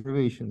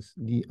quasi-derivations,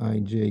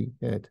 Dij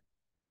hat,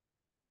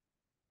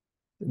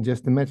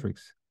 just the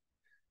matrix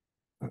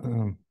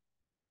of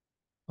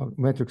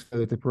matrix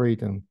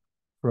operator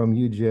from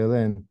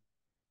UGLN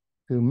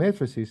to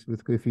matrices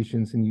with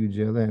coefficients in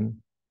UGLN.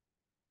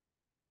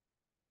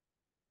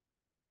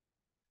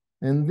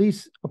 And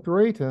this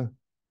operator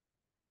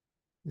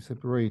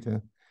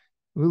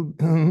will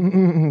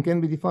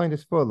can be defined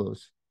as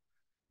follows.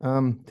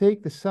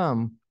 Take the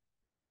sum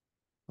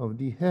of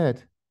D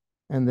hat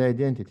and the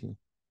identity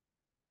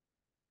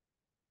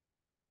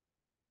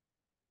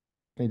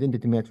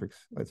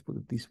matrix, let's put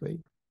it this way.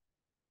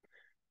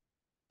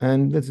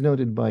 And that's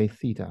noted by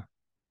theta.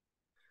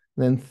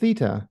 Then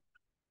theta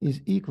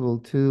is equal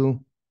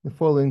to the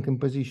following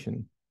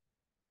composition.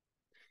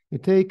 You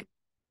take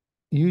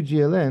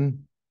UGLN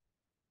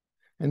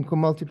and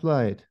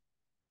co-multiply it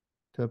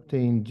to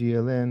obtain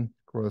GLN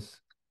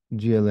cross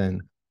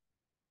GLN.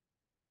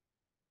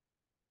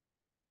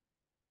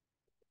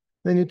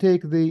 Then you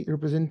take the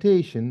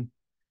representation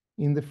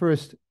in the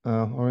first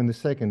or in the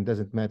second,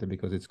 doesn't matter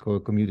because it's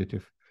called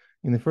commutative,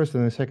 in the first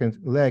and the second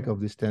leg of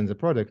this tensor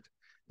product,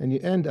 and you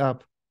end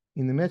up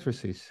in the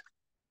matrices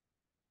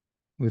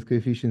with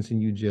coefficients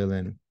in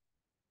UGLN.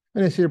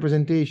 When I say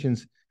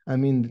representations, I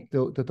mean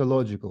the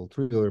tautological,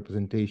 trivial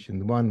representation,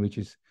 the one which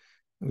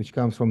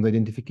comes from the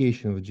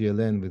identification of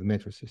GLN with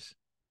matrices.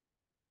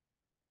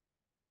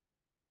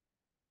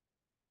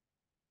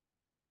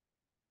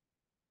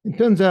 It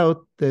turns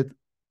out that,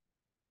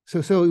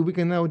 so we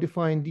can now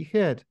define D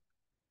hat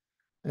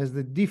as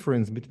the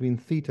difference between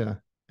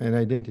theta and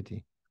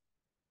identity.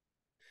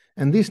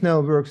 And this now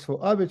works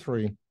for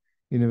arbitrary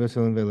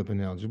universal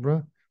enveloping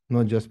algebra,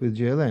 not just with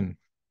GLN.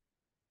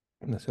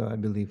 So I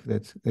believe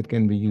that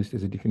can be used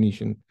as a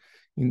definition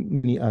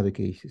in many other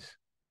cases.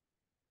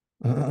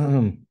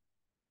 Okay.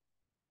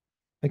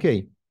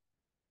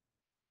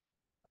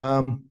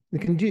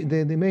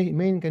 The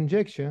main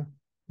conjecture,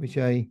 which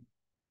I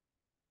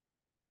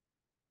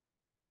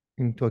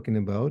am talking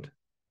about,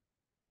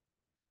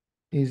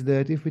 is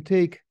that if we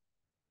take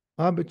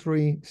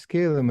arbitrary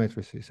scalar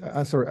matrices,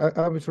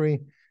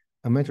 arbitrary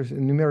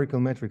numerical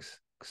matrix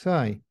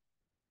psi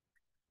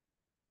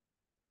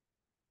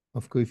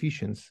of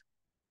coefficients,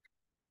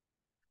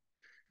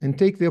 and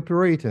take the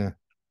operator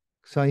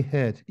psi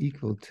hat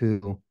equal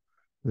to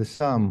the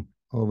sum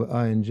over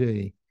I and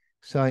j,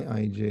 psi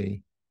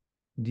ij,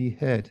 d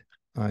hat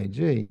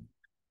ij,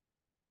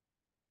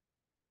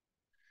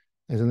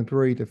 as an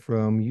operator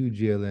from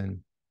UGLN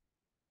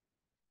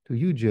to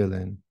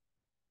UGLN,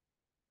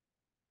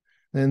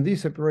 then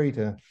this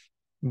operator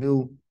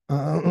will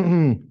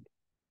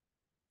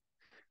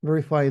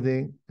verify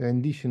the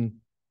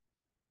condition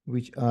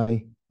which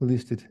I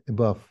listed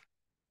above.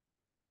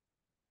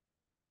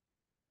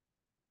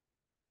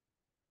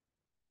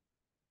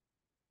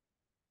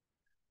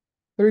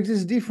 There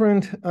exists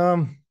different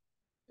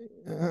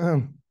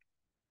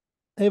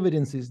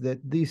evidences that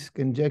this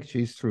conjecture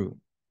is true.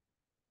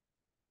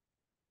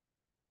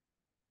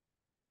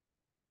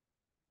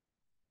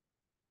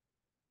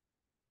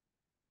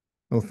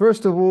 Well,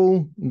 first of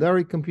all,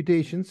 direct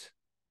computations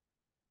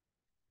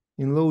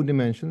in low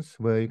dimensions,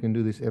 where you can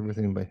do this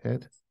everything by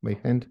hand.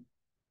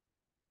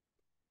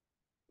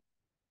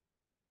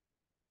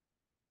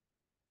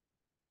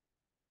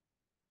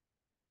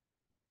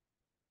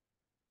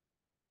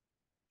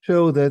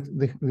 Show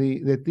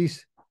that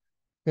this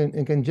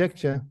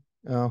conjecture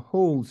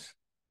holds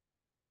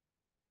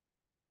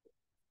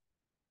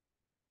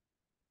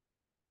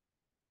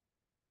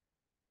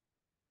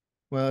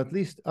well at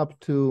least up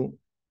to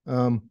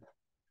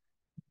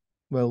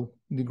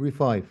degree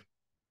 5.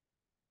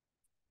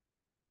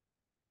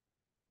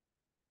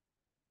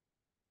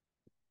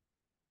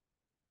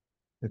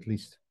 At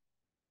least.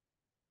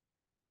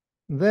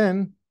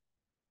 Then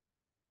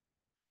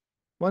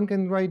one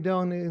can write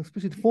down an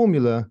explicit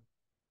formula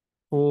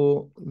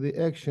for the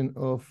action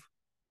of,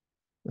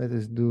 let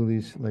us do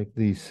this like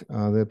this,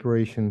 the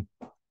operation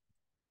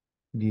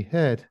D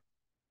hat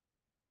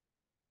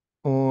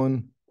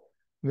on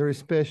very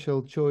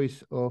special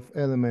choice of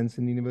elements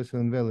in universal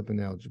enveloping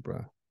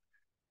algebra.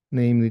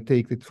 Namely,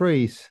 take the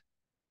trace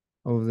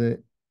of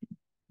the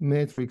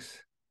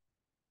matrix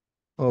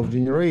of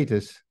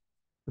generators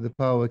to the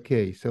power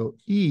k. So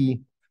E,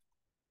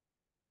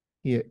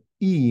 here,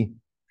 E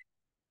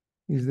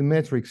is the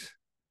matrix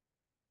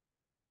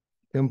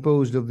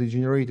composed of the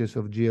generators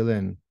of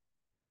GLN.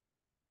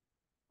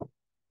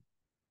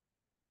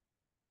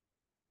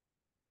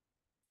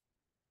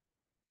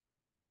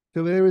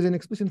 So there is an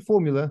explicit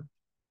formula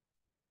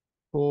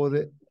for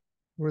the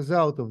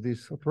result of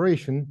this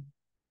operation,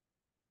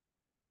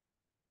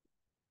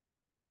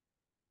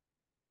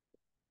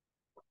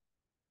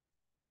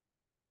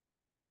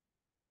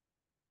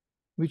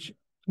 which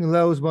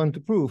allows one to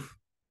prove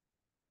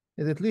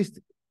that at least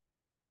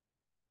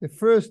the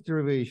first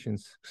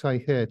derivations psi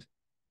hat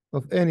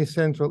of any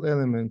central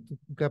element,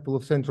 a couple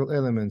of central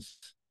elements,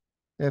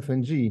 F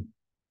and G,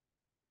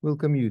 will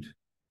commute.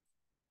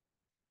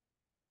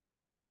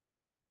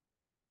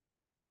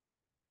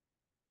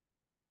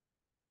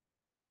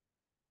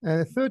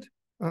 And the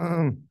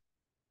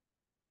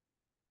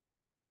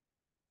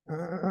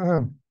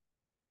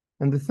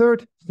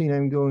third, thing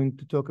I'm going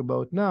to talk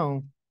about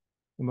now,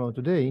 about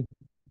today,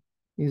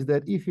 is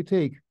that if you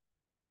take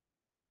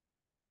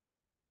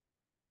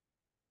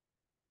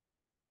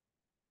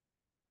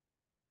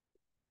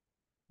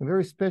a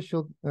very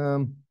special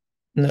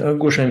No,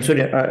 Gosha, I'm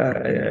sorry,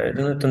 I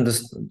do not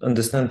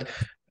understand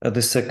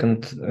the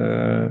second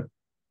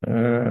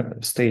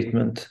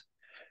statement.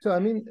 So, I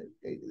mean,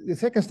 the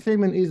second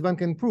statement is one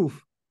can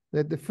prove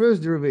that the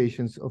first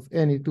derivations of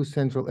any two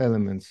central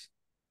elements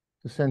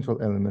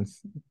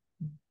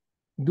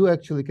do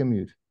actually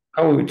commute.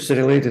 How it's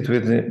related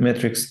with the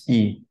matrix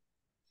E?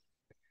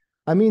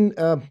 I mean,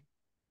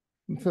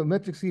 for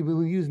matrix E, we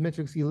will use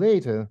matrix E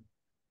later.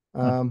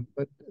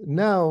 But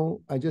now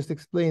I just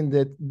explained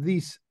that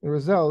this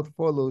result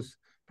follows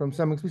from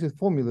some explicit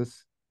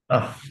formulas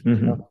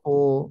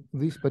for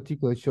this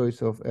particular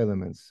choice of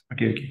elements.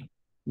 Okay.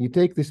 You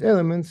take these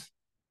elements,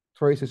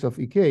 traces of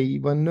EK,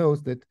 one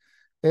knows that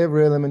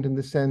every element in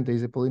the center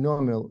is a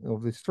polynomial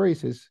of these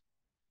traces,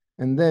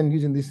 and then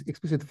using these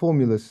explicit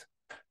formulas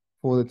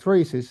for the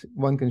traces,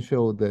 one can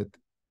show that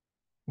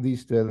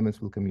these two elements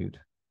will commute.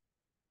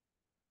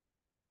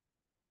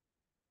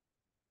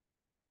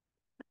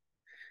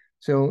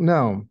 So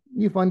now,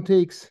 if one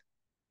takes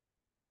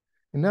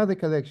another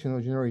collection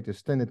of generators,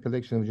 standard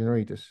collection of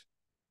generators,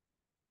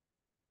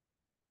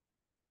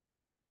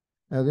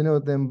 I'll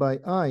denote them by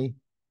I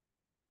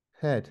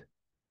hat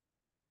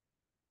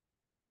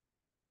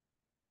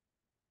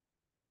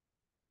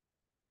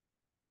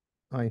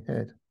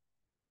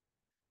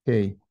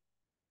K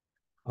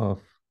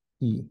of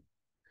E.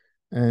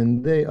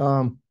 And they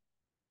are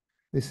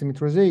the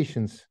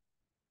symmetrizations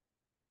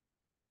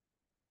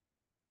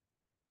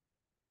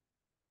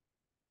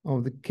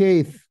of the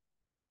kth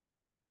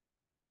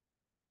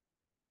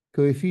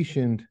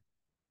coefficient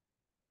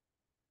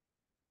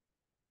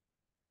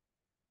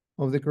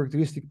of the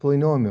characteristic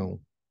polynomial,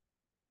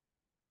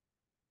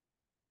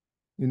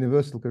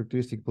 universal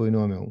characteristic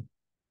polynomial.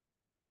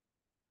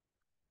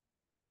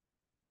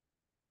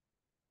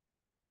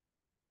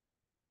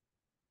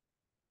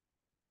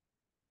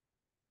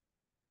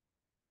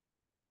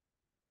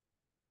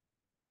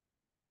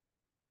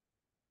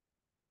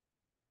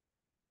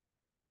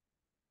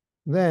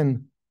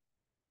 Then,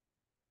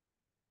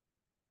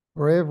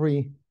 for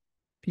every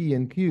P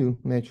and Q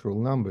natural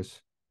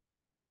numbers,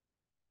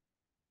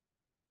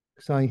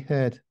 psi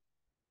hat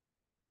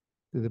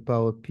to the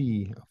power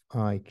P of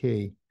I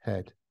K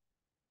hat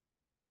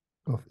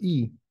of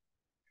E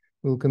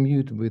will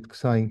commute with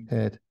psi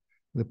hat to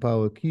the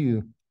power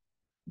Q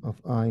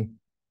of I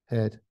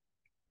hat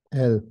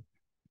L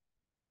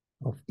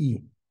of E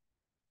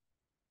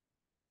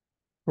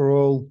for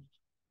all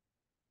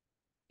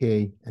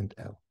K and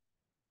L.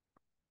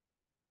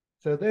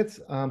 So that's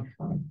a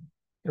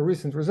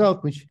recent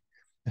result, which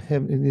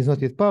it is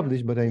not yet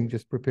published, but I'm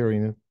just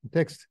preparing a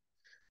text.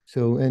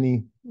 So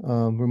any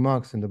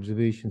remarks and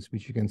observations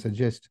which you can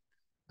suggest,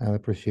 I'll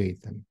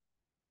appreciate them.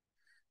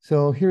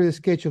 So here is a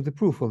sketch of the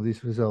proof of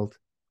this result.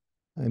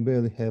 I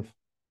barely have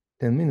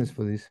 10 minutes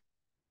for this.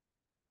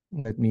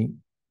 Let me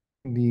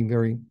be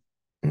very,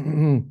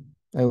 it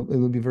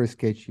will be very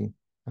sketchy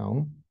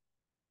now.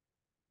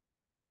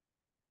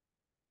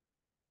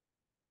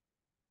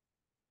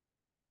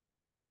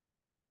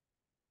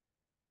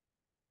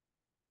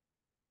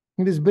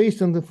 It is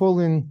based on the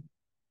following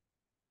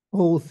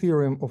old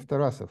theorem of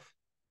Tarasov.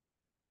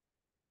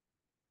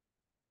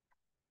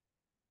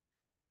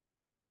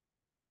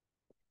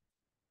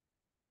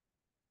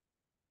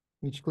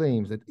 Which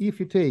claims that if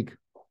you take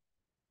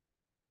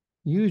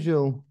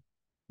usual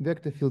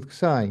vector field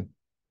psi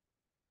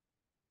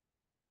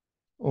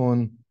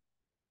on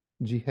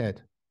G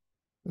hat,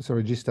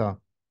 sorry, G star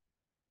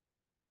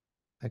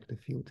vector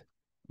field,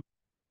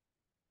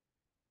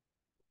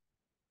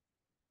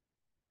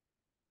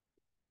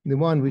 the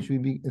one which we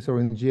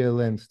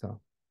GLN star,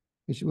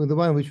 which was the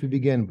one which we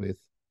began with.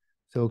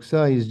 So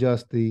psi is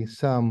just the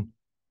sum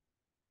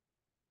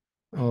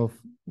of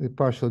the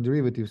partial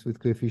derivatives with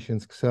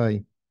coefficients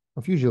xi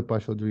of usual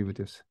partial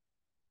derivatives.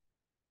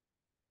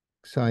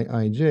 Xi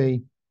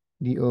ij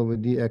d over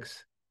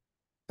dx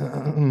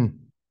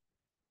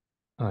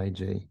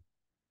ij.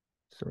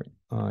 Sorry,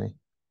 ij.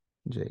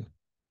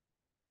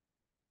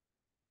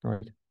 All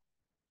right.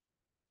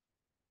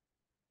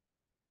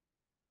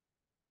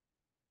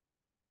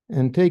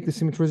 And take the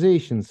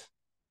symmetrizations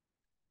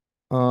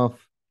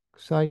of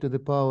psi to the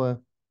power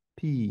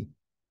p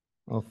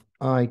of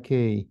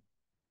ik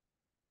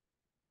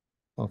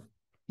of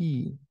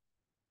E.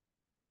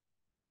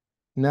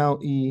 Now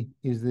E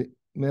is the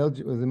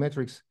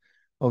matrix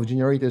of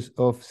generators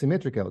of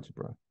symmetric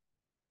algebra.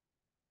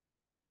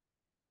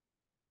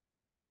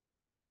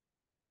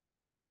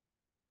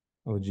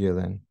 Of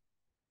GLN.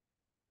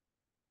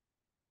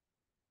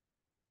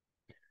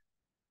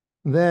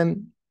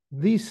 Then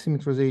these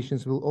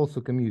symmetrizations will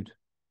also commute.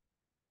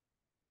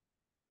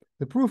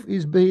 The proof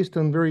is based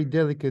on very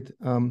delicate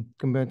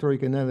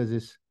combinatoric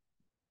analysis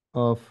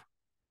of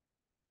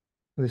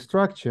the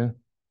structure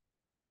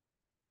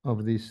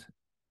of these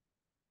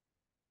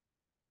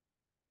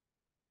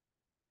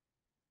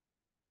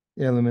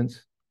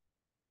elements,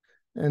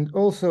 and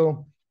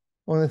also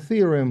on a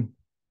theorem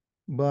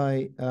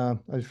by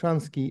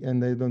Alshansky,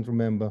 and I don't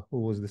remember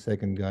who was the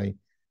second guy,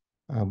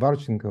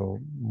 Barchenko,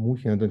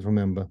 Mukhin, I don't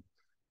remember,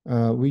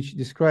 which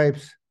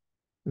describes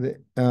the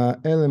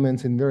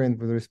elements invariant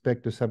with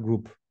respect to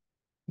subgroup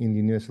in the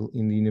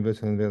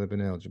universal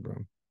enveloping algebra.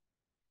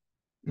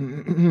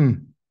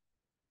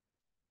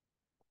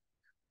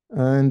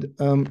 And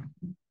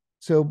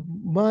so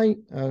my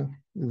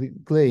the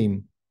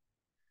claim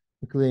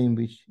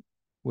which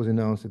was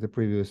announced at the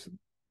previous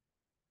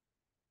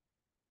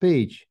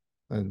page,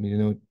 let me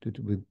note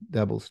with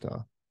double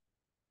star,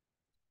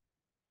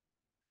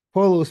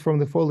 follows from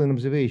the following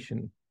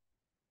observation.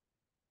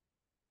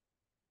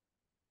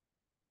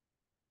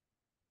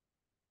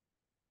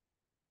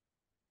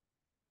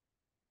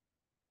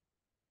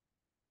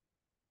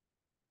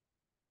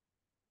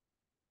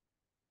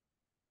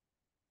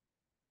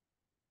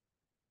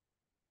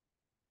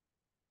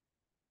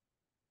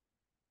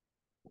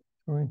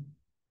 All right.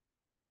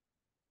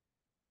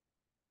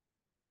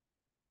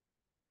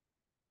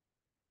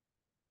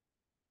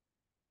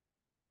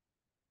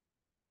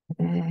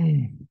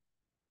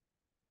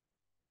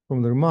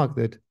 From the remark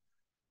that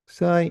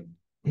psi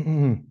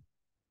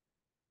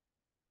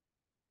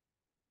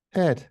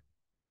at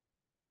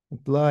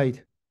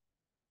applied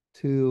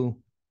to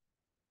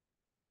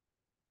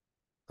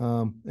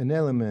an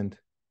element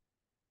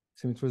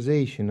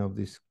symmetrization of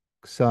this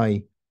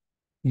psi,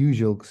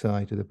 usual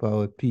psi to the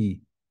power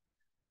p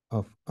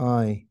of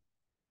I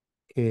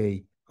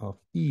k of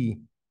E,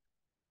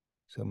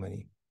 so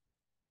many,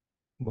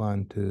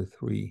 1, 2,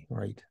 3,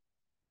 right,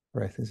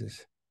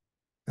 parentheses,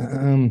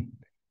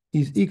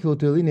 is equal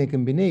to a linear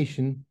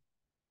combination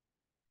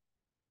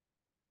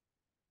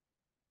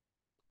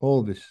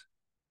always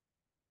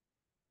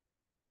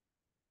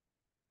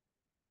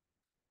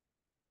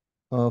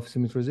of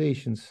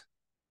symmetrizations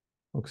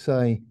of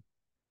psi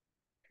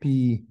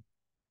p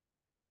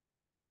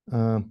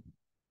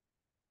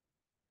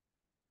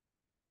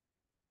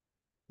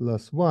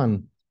plus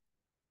 1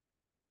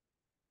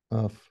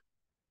 of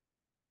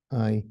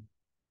I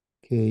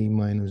k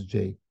minus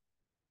j.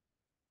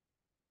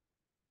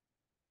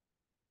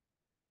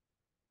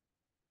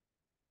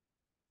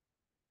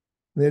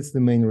 That's the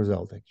main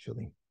result,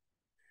 actually.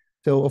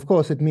 So, of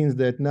course, it means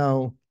that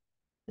now,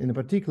 in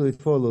particular, it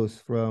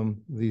follows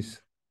from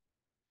this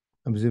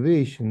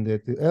observation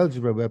that the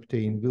algebra we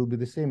obtain will be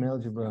the same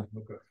algebra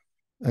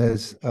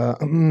as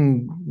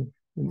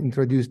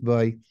introduced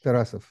by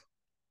Tarasov.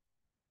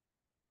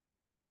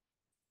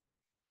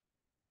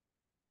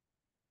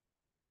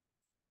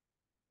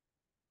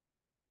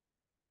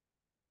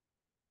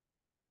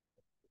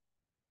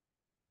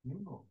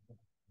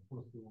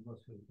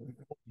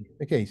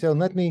 Okay, so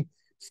let me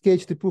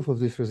sketch the proof of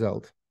this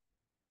result.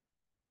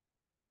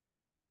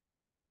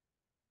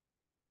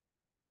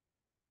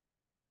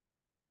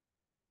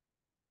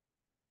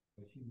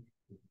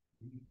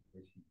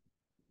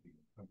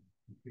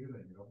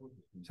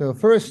 So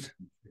first,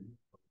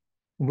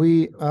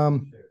 we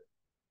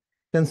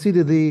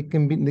consider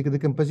the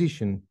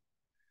composition.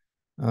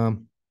 Where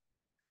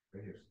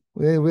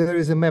there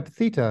is a map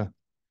theta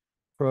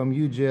from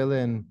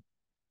UGLN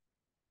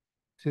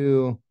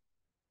to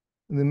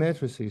the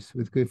matrices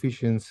with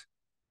coefficients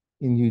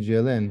in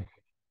UGLN.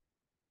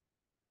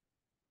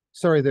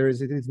 Sorry,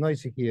 it's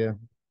noisy here.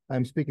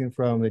 I'm speaking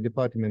from the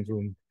department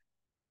room.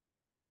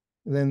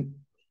 Then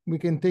we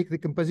can take the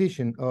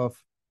composition of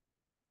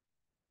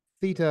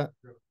theta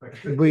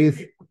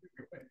with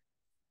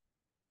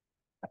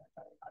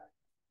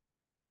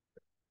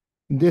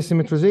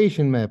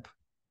desymmetrization map.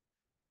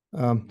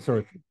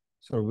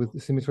 With the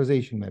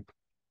symmetrization map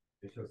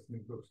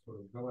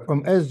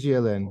from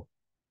SGLN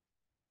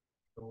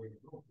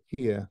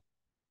here,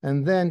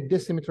 and then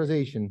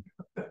desymmetrization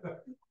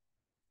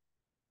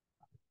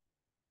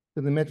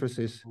to the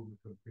matrices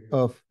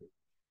of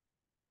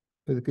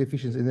the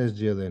coefficients in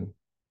SGLN.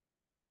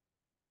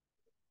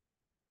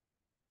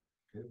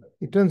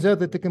 it turns out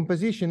that the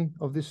composition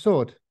of this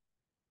sort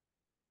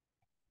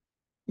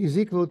is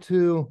equal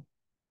to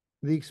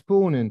the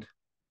exponent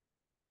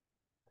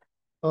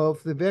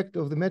of the vector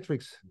of the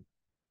matrix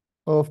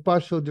of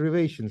partial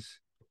derivations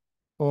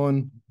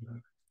on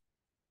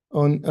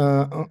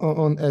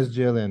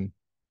SGLN.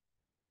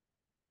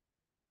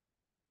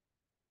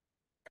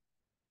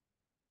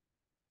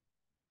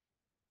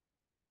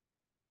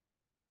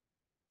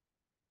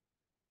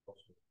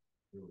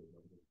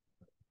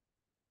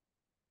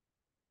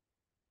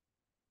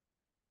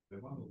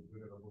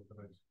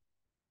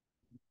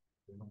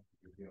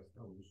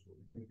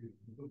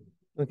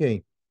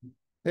 Okay,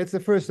 that's the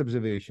first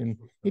observation.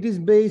 It is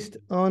based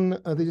on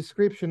the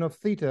description of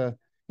theta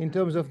in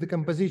terms of the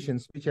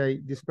compositions, which I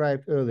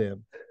described earlier.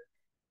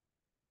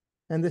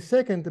 And the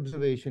second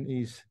observation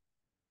is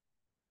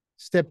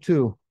step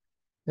 2,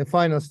 the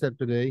final step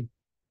today,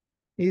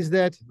 is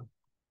that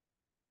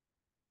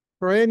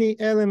for any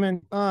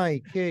element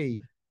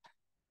ik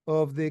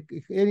of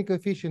any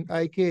coefficient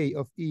ik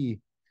of E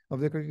of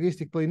the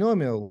characteristic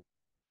polynomial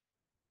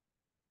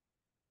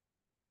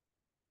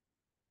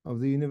of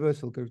the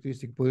universal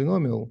characteristic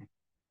polynomial,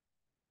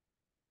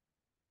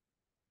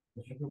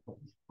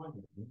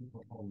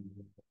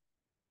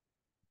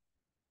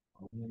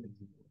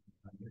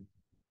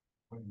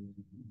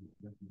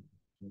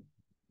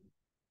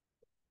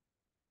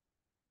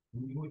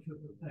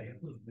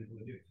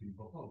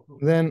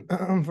 then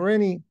for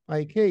any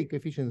ik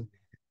coefficient,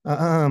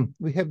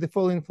 we have the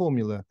following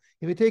formula.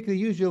 If we take the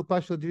usual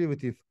partial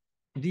derivative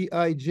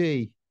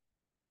dij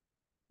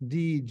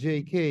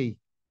djk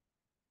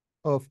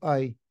of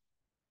I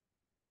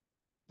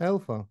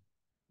alpha,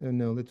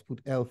 no, let's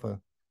put alpha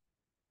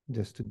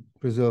just to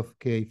preserve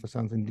k for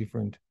something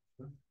different,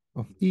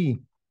 of E,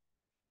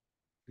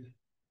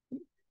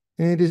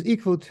 and it is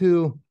equal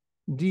to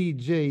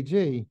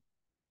djj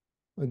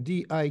or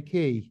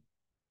dik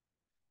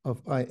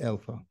of I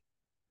alpha.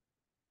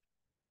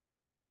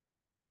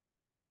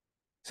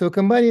 So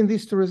combining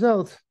these two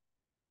results,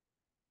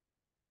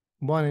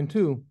 1 and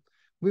 2,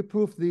 we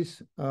prove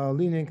this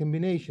linear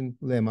combination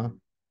lemma.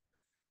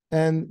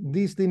 And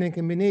this linear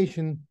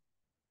combination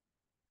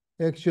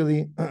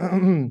actually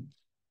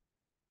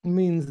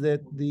means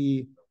that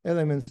the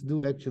elements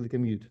do actually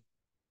commute.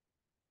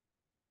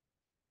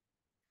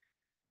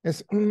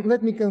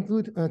 Let me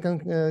conclude,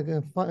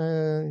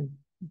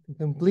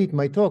 conclude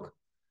my talk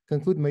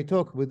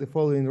with the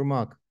following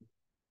remark.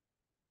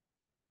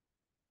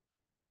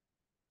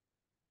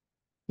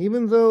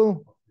 Even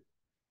though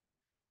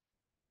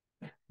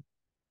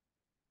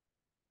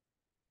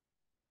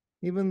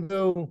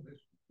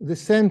the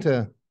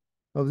center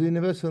of the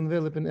universal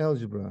enveloping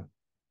algebra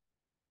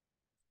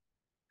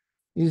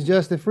is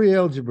just a free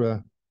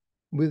algebra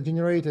with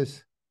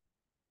generators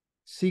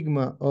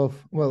sigma of,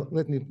 well,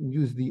 let me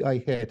use the I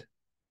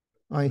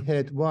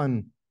hat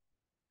 1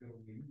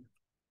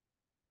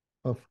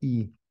 of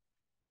E,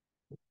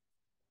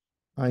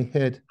 I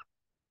hat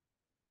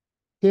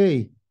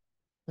k,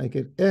 I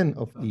get n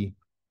of E.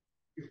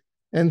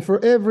 And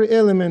for every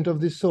element of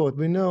this sort,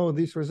 we know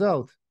this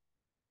result,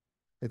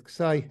 that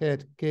psi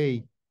hat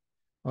k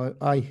or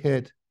I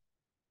hat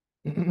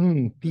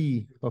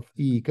p of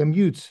E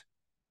commutes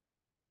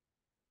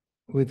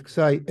with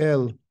psi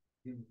l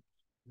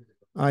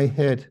I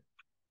hat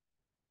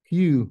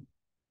q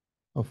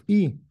of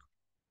E.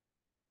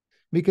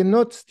 We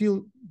cannot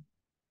still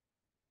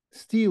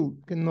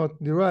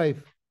cannot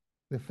derive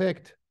the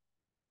fact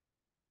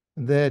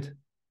that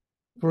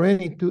for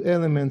any two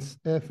elements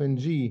f and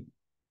g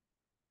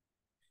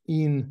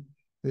in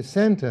the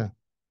center,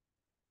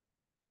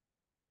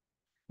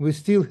 we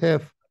still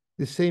have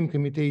the same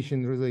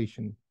commutation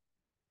relation.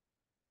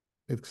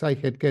 That psi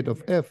hat ket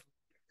of f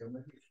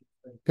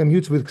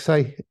commutes with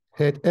psi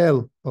hat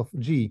l of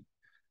g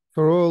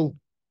for all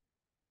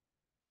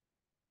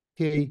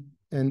k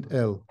and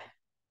l.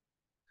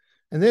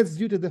 And that's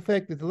due to the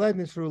fact that the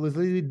Leibniz rule is a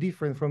little bit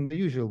different from the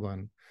usual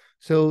one.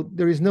 So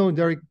there is no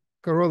direct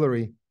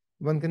corollary.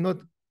 One cannot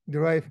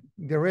derive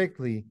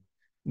directly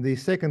the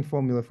second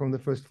formula from the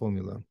first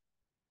formula.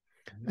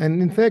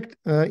 And in fact,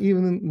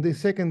 even the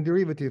second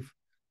derivative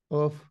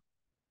of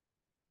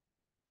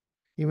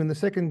the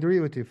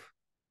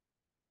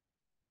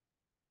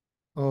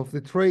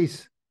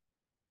trace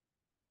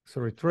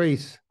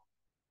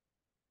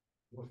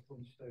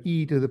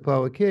e to the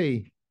power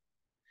k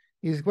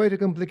is quite a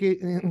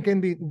complicated, and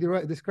can be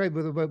described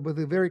with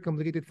a very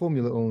complicated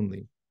formula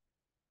only.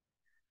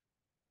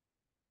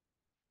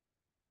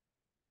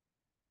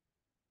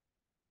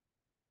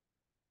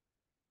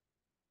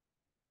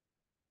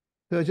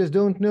 So I just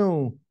don't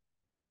know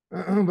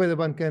whether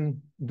one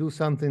can do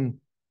something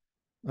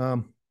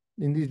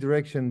in this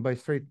direction by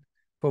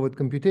straightforward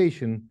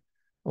computation,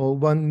 or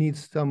one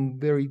needs some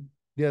very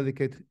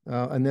delicate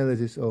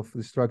analysis of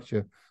the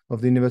structure of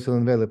the universal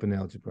enveloping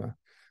algebra.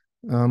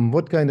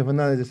 What kind of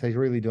analysis, I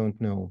really don't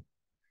know.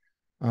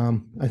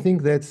 I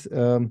think that's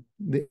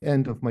the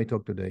end of my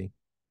talk today.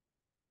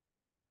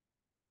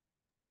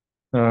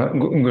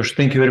 Gosh,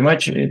 thank you very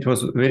much. It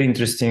was very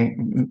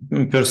interesting,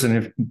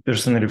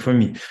 personally for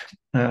me.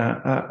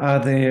 Are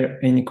there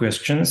any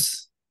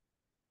questions?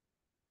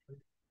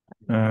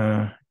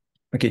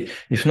 Okay,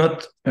 if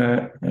not,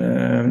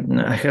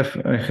 I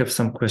have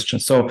some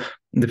questions. So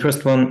the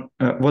first one,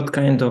 what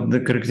kind of the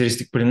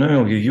characteristic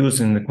polynomial you use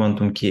in the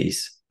quantum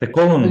case? The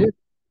column?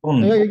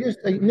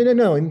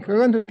 No. In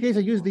quantum case,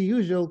 I use the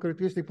usual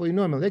characteristic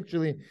polynomial.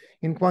 Actually,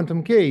 in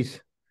quantum case,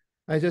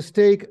 I just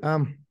take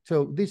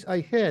so this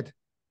I had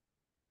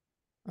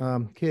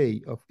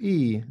k of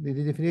e,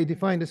 they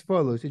defined as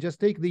follows. You just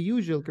take the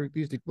usual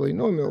characteristic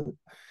polynomial,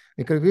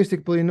 a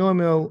characteristic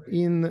polynomial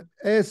in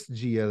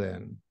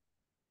SGLN.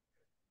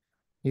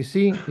 You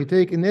see, you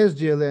take in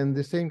SGLN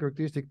the same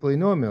characteristic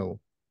polynomial.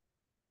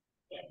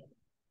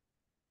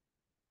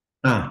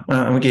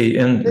 Okay.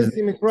 And let's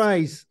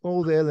symmetrize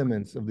all the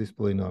elements of this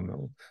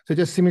polynomial. So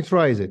just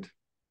symmetrize it.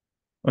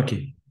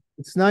 Okay.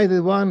 It's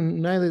neither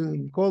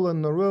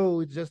colon nor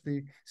row. It's just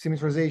the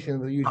symmetrization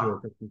of the usual.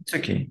 It's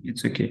okay.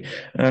 It's okay.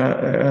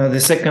 The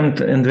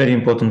second and very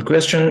important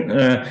question: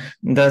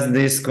 does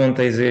this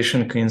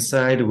quantization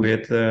coincide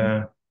with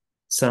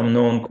some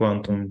known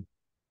quantum?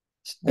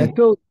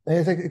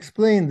 As I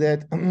explained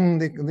that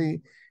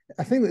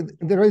I think that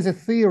there is a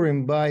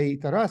theorem by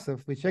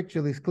Tarasov which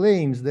actually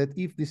claims that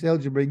if this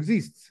algebra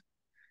exists,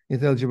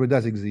 if algebra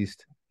does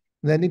exist,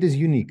 then it is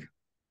unique.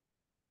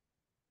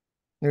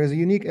 There is a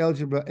unique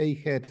algebra A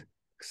hat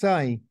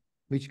psi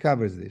which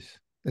covers this,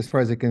 as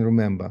far as I can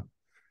remember.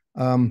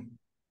 And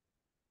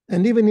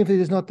even if it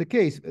is not the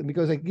case,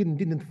 because I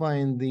didn't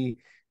find the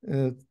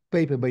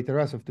paper by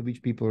Tarasov to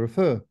which people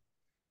refer,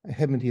 I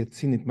haven't yet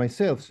seen it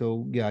myself.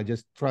 So yeah, I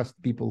just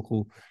trust people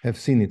who have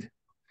seen it.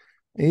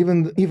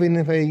 Even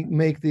if I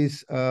make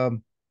this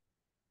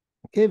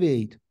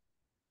caveat,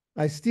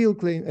 I still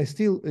claim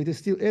it is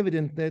still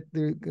evident that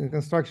the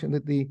construction,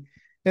 that the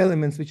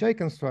elements which I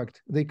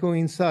construct, they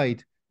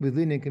coincide with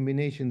linear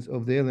combinations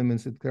of the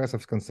elements that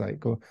Tarasov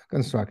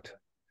construct.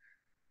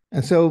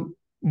 And so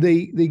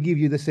they give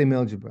you the same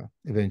algebra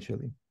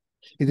eventually.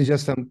 It is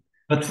just some.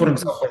 But for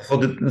example, for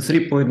the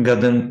 3-point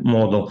Gaden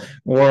model,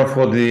 or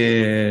for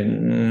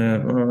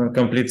the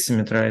complete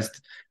symmetrized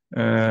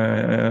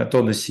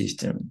Todo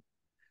system,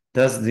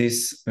 does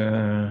this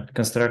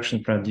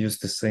construction produce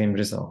the same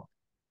result?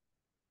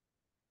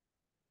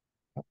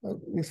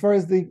 As far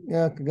as the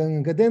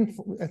Gaden,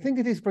 I think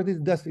it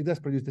does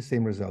produce the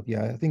same result.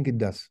 Yeah, I think it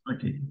does.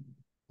 Okay.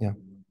 Yeah.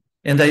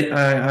 And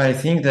I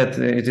think that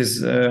it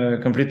is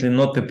completely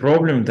not a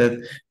problem that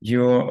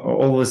you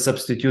always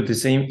substitute the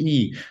same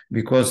E,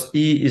 because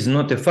E is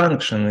not a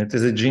function. It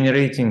is a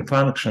generating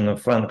function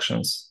of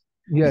functions.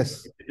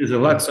 Yes. It is a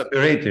Lax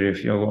operator,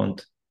 if you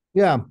want.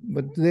 Yeah,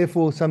 but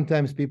therefore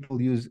sometimes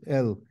people use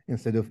L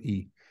instead of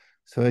E.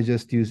 So I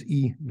just use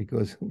E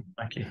because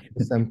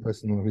for some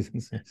personal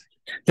reasons.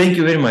 Thank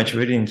you very much.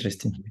 Very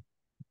interesting.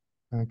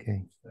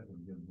 Okay.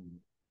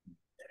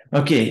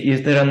 Okay,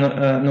 if there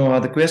are no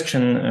other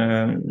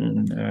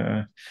questions,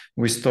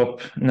 we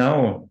stop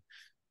now.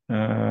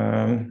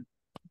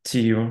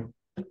 See you.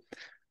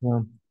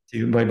 Yeah. See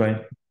you.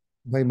 Bye-bye.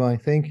 Bye-bye.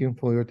 Thank you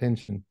for your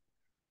attention.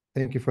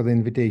 Thank you for the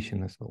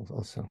invitation as well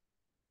also.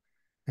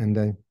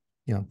 And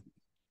yeah.